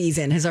this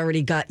season has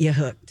already got you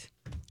hooked.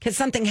 Because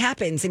something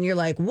happens and you're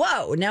like,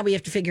 whoa, now we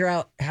have to figure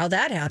out how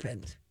that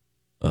happened.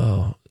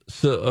 Oh,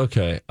 so,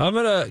 okay. I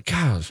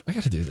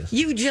got to do this.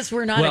 You just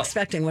were not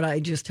expecting what I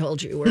just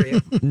told you, were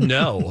you?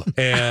 No.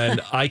 And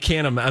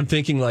I'm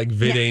thinking like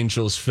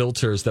VidAngel's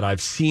filters that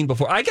I've seen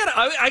before. I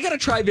gotta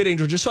try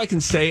VidAngel just so I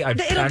can say I've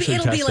actually tested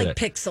it. It'll be like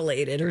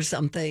pixelated or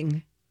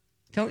something.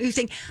 Don't you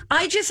think?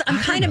 I'm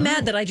kind of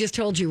mad that I just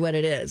told you what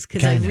it is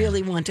because I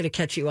really wanted to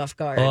catch you off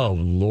guard. Oh,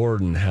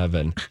 Lord in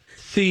heaven.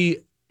 See,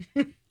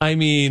 I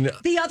mean,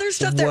 the other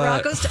stuff that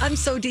Rocco's, I'm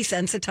so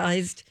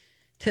desensitized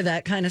to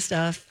that kind of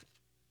stuff.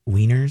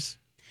 Wieners?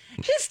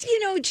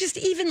 Just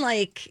even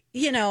like,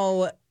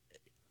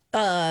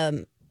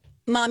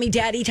 mommy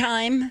daddy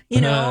time,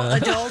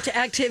 adult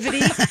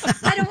activity.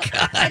 I don't.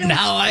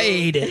 Now I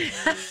hate it.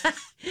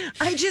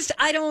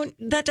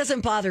 That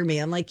doesn't bother me.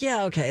 I'm like,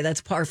 yeah, okay,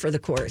 that's par for the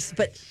course.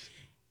 But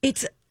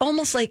it's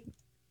almost like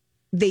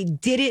they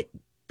did it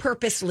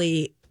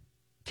purposely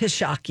to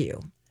shock you.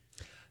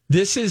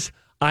 It's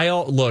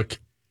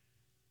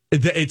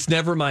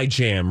never my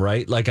jam,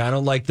 right? Like, I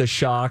don't like the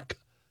shock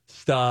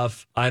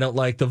stuff. I don't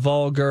like the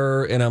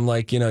vulgar. And I'm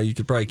like, you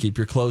could probably keep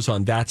your clothes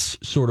on. That's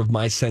sort of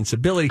my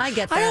sensibility. I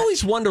get that. I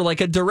always wonder,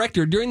 like a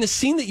director, during the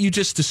scene that you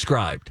just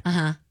described.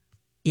 Uh-huh.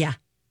 Yeah.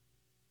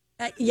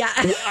 Yeah.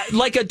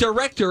 Like a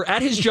director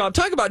at his job,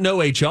 talk about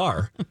no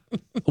HR.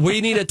 We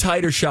need a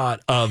tighter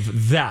shot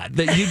of that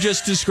you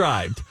just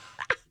described.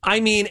 I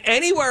mean,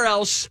 anywhere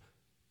else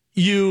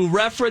you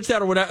reference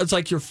that or whatever, it's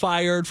like you're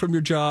fired from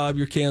your job,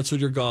 you're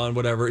canceled, you're gone,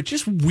 whatever. It's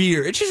just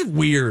weird.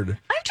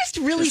 I'm just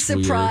really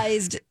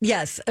surprised. Weird.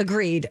 Yes,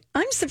 agreed.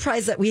 I'm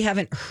surprised that we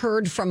haven't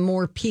heard from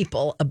more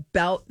people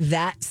about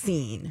that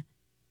scene.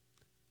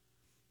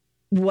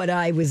 What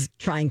I was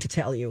trying to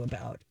tell you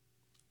about.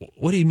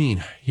 What do you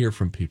mean, hear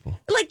from people?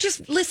 Like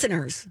just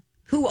listeners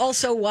who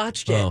also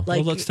watched it. Oh,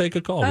 well, let's take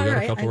a call. We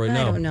got a couple right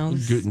now. I don't know.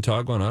 Guten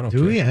Tag one. I don't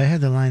Do we? I had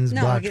the lines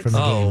blocked from the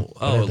game.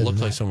 Oh, it looked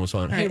like someone was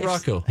on. Hey,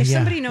 Rocco. If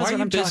somebody knows why are what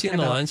you I'm busy talking on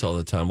the about. lines all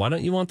the time? Why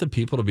don't you want the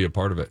people to be a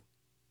part of it?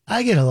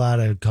 I get a lot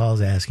of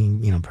calls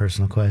asking,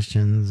 personal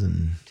questions.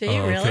 And do you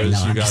really?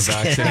 Because you got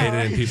vaccinated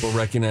and people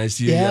recognized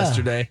you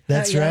yesterday?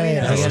 That's right.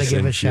 I got to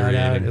give a shout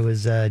out. It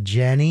was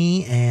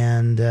Jenny.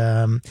 And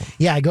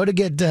I go to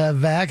get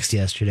vaxxed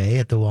yesterday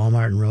at the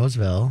Walmart in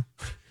Roseville.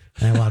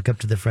 And I walk up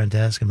to the front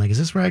desk. I'm like, is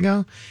this where I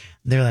go?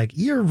 They're like,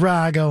 you're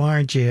Rago,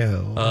 aren't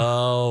you?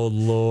 Oh,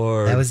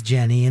 Lord. That was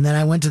Jenny. And then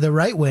I went to the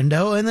right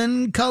window, and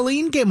then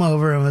Colleen came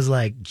over and was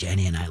like,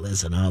 Jenny and I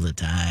listen all the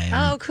time.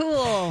 Oh,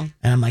 cool.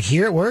 And I'm like,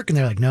 here at work? And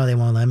they're like, no, they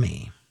won't let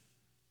me.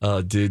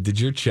 Oh, dude, did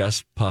your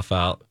chest puff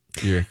out?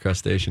 Your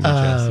crustacean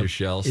chest, your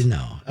shells?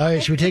 No. All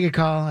right, should we take a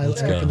call?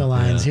 Let's open the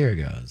lines. Yeah. Here it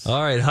goes.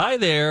 All right. Hi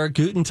there.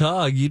 Guten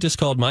Tag. You just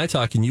called My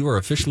Talk, and you are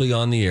officially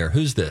on the air.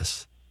 Who's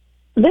this?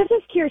 This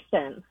is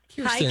Kirsten.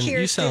 Hi, Kirsten.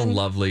 You sound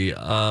lovely.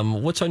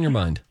 What's on your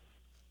mind?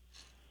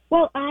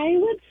 Well, I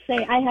would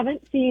say I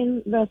haven't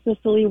seen the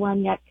Sicily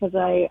one yet because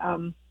I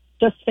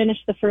just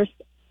finished the first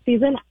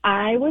season.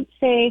 I would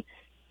say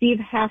Steve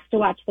has to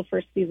watch the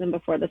first season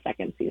before the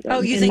second season.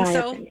 Oh, you think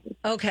so? Opinion.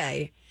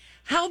 Okay.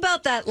 How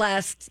about that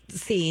last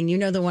scene? You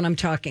know the one I'm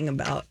talking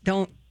about.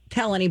 Don't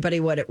tell anybody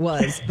what it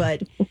was,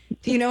 but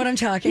do you know what I'm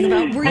talking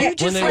about? Were you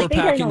just when they were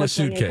packing the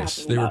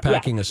suitcase? They were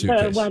packing a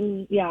suitcase. The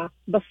one,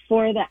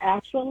 before the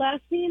actual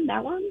last scene,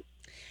 that one?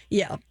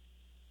 Yeah.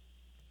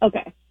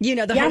 Okay. You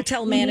know, the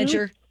hotel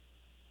manager? Mm-hmm.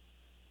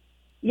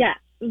 Yeah.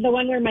 The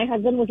one where my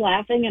husband was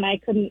laughing and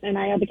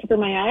I had to cover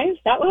my eyes?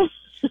 That was?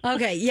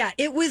 Okay, yeah.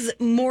 It was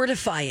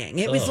mortifying.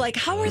 It was like,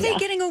 how are they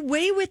getting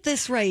away with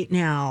this right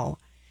now?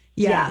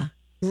 Yeah.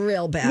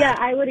 Real bad. Yeah,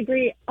 I would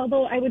agree.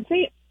 Although I would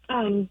say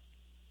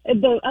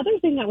the other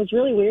thing that was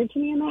really weird to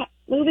me in that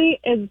movie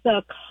is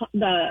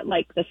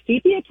the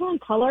sepia tone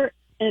color,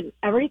 and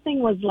everything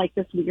was like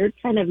this weird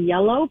kind of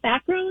yellow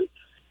background.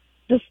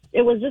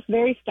 It was just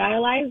very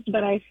stylized,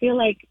 but I feel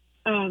like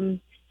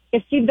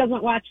if Steve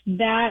doesn't watch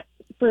that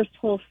first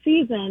whole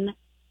season,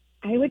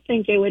 I would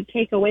think it would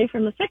take away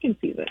from the second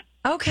season.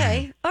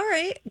 Okay. All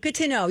right. Good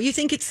to know. You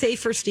think it's safe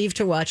for Steve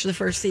to watch the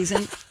first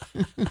season?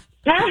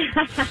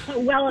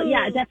 Well,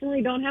 yeah,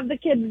 definitely don't have the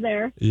kids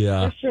there.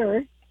 Yeah. For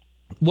sure.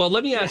 Well,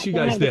 let me ask you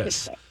guys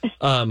this.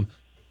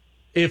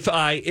 if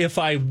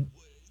I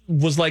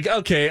was like,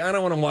 okay, I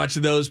don't want to watch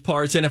those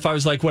parts, and if I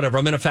was like, whatever,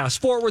 I'm going to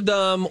fast forward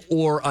them,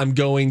 or I'm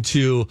going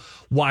to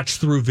watch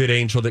through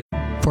VidAngel.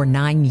 For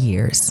 9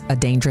 years, a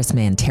dangerous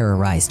man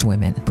terrorized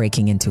women,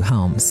 breaking into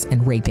homes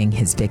and raping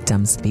his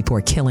victims before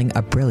killing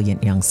a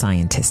brilliant young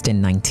scientist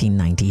in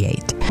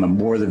 1998. The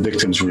more the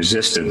victims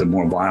resisted, the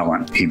more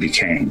violent he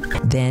became.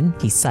 Then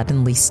he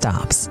suddenly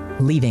stops,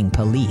 leaving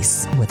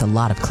police with a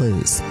lot of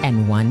clues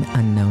and one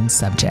unknown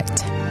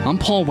subject. I'm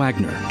Paul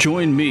Wagner.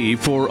 Join me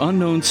for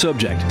Unknown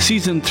Subject,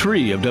 Season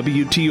 3 of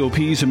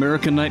WTOP's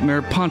American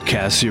Nightmare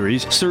podcast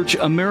series. Search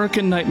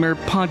American Nightmare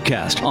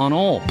Podcast on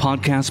all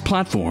podcast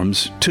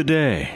platforms today.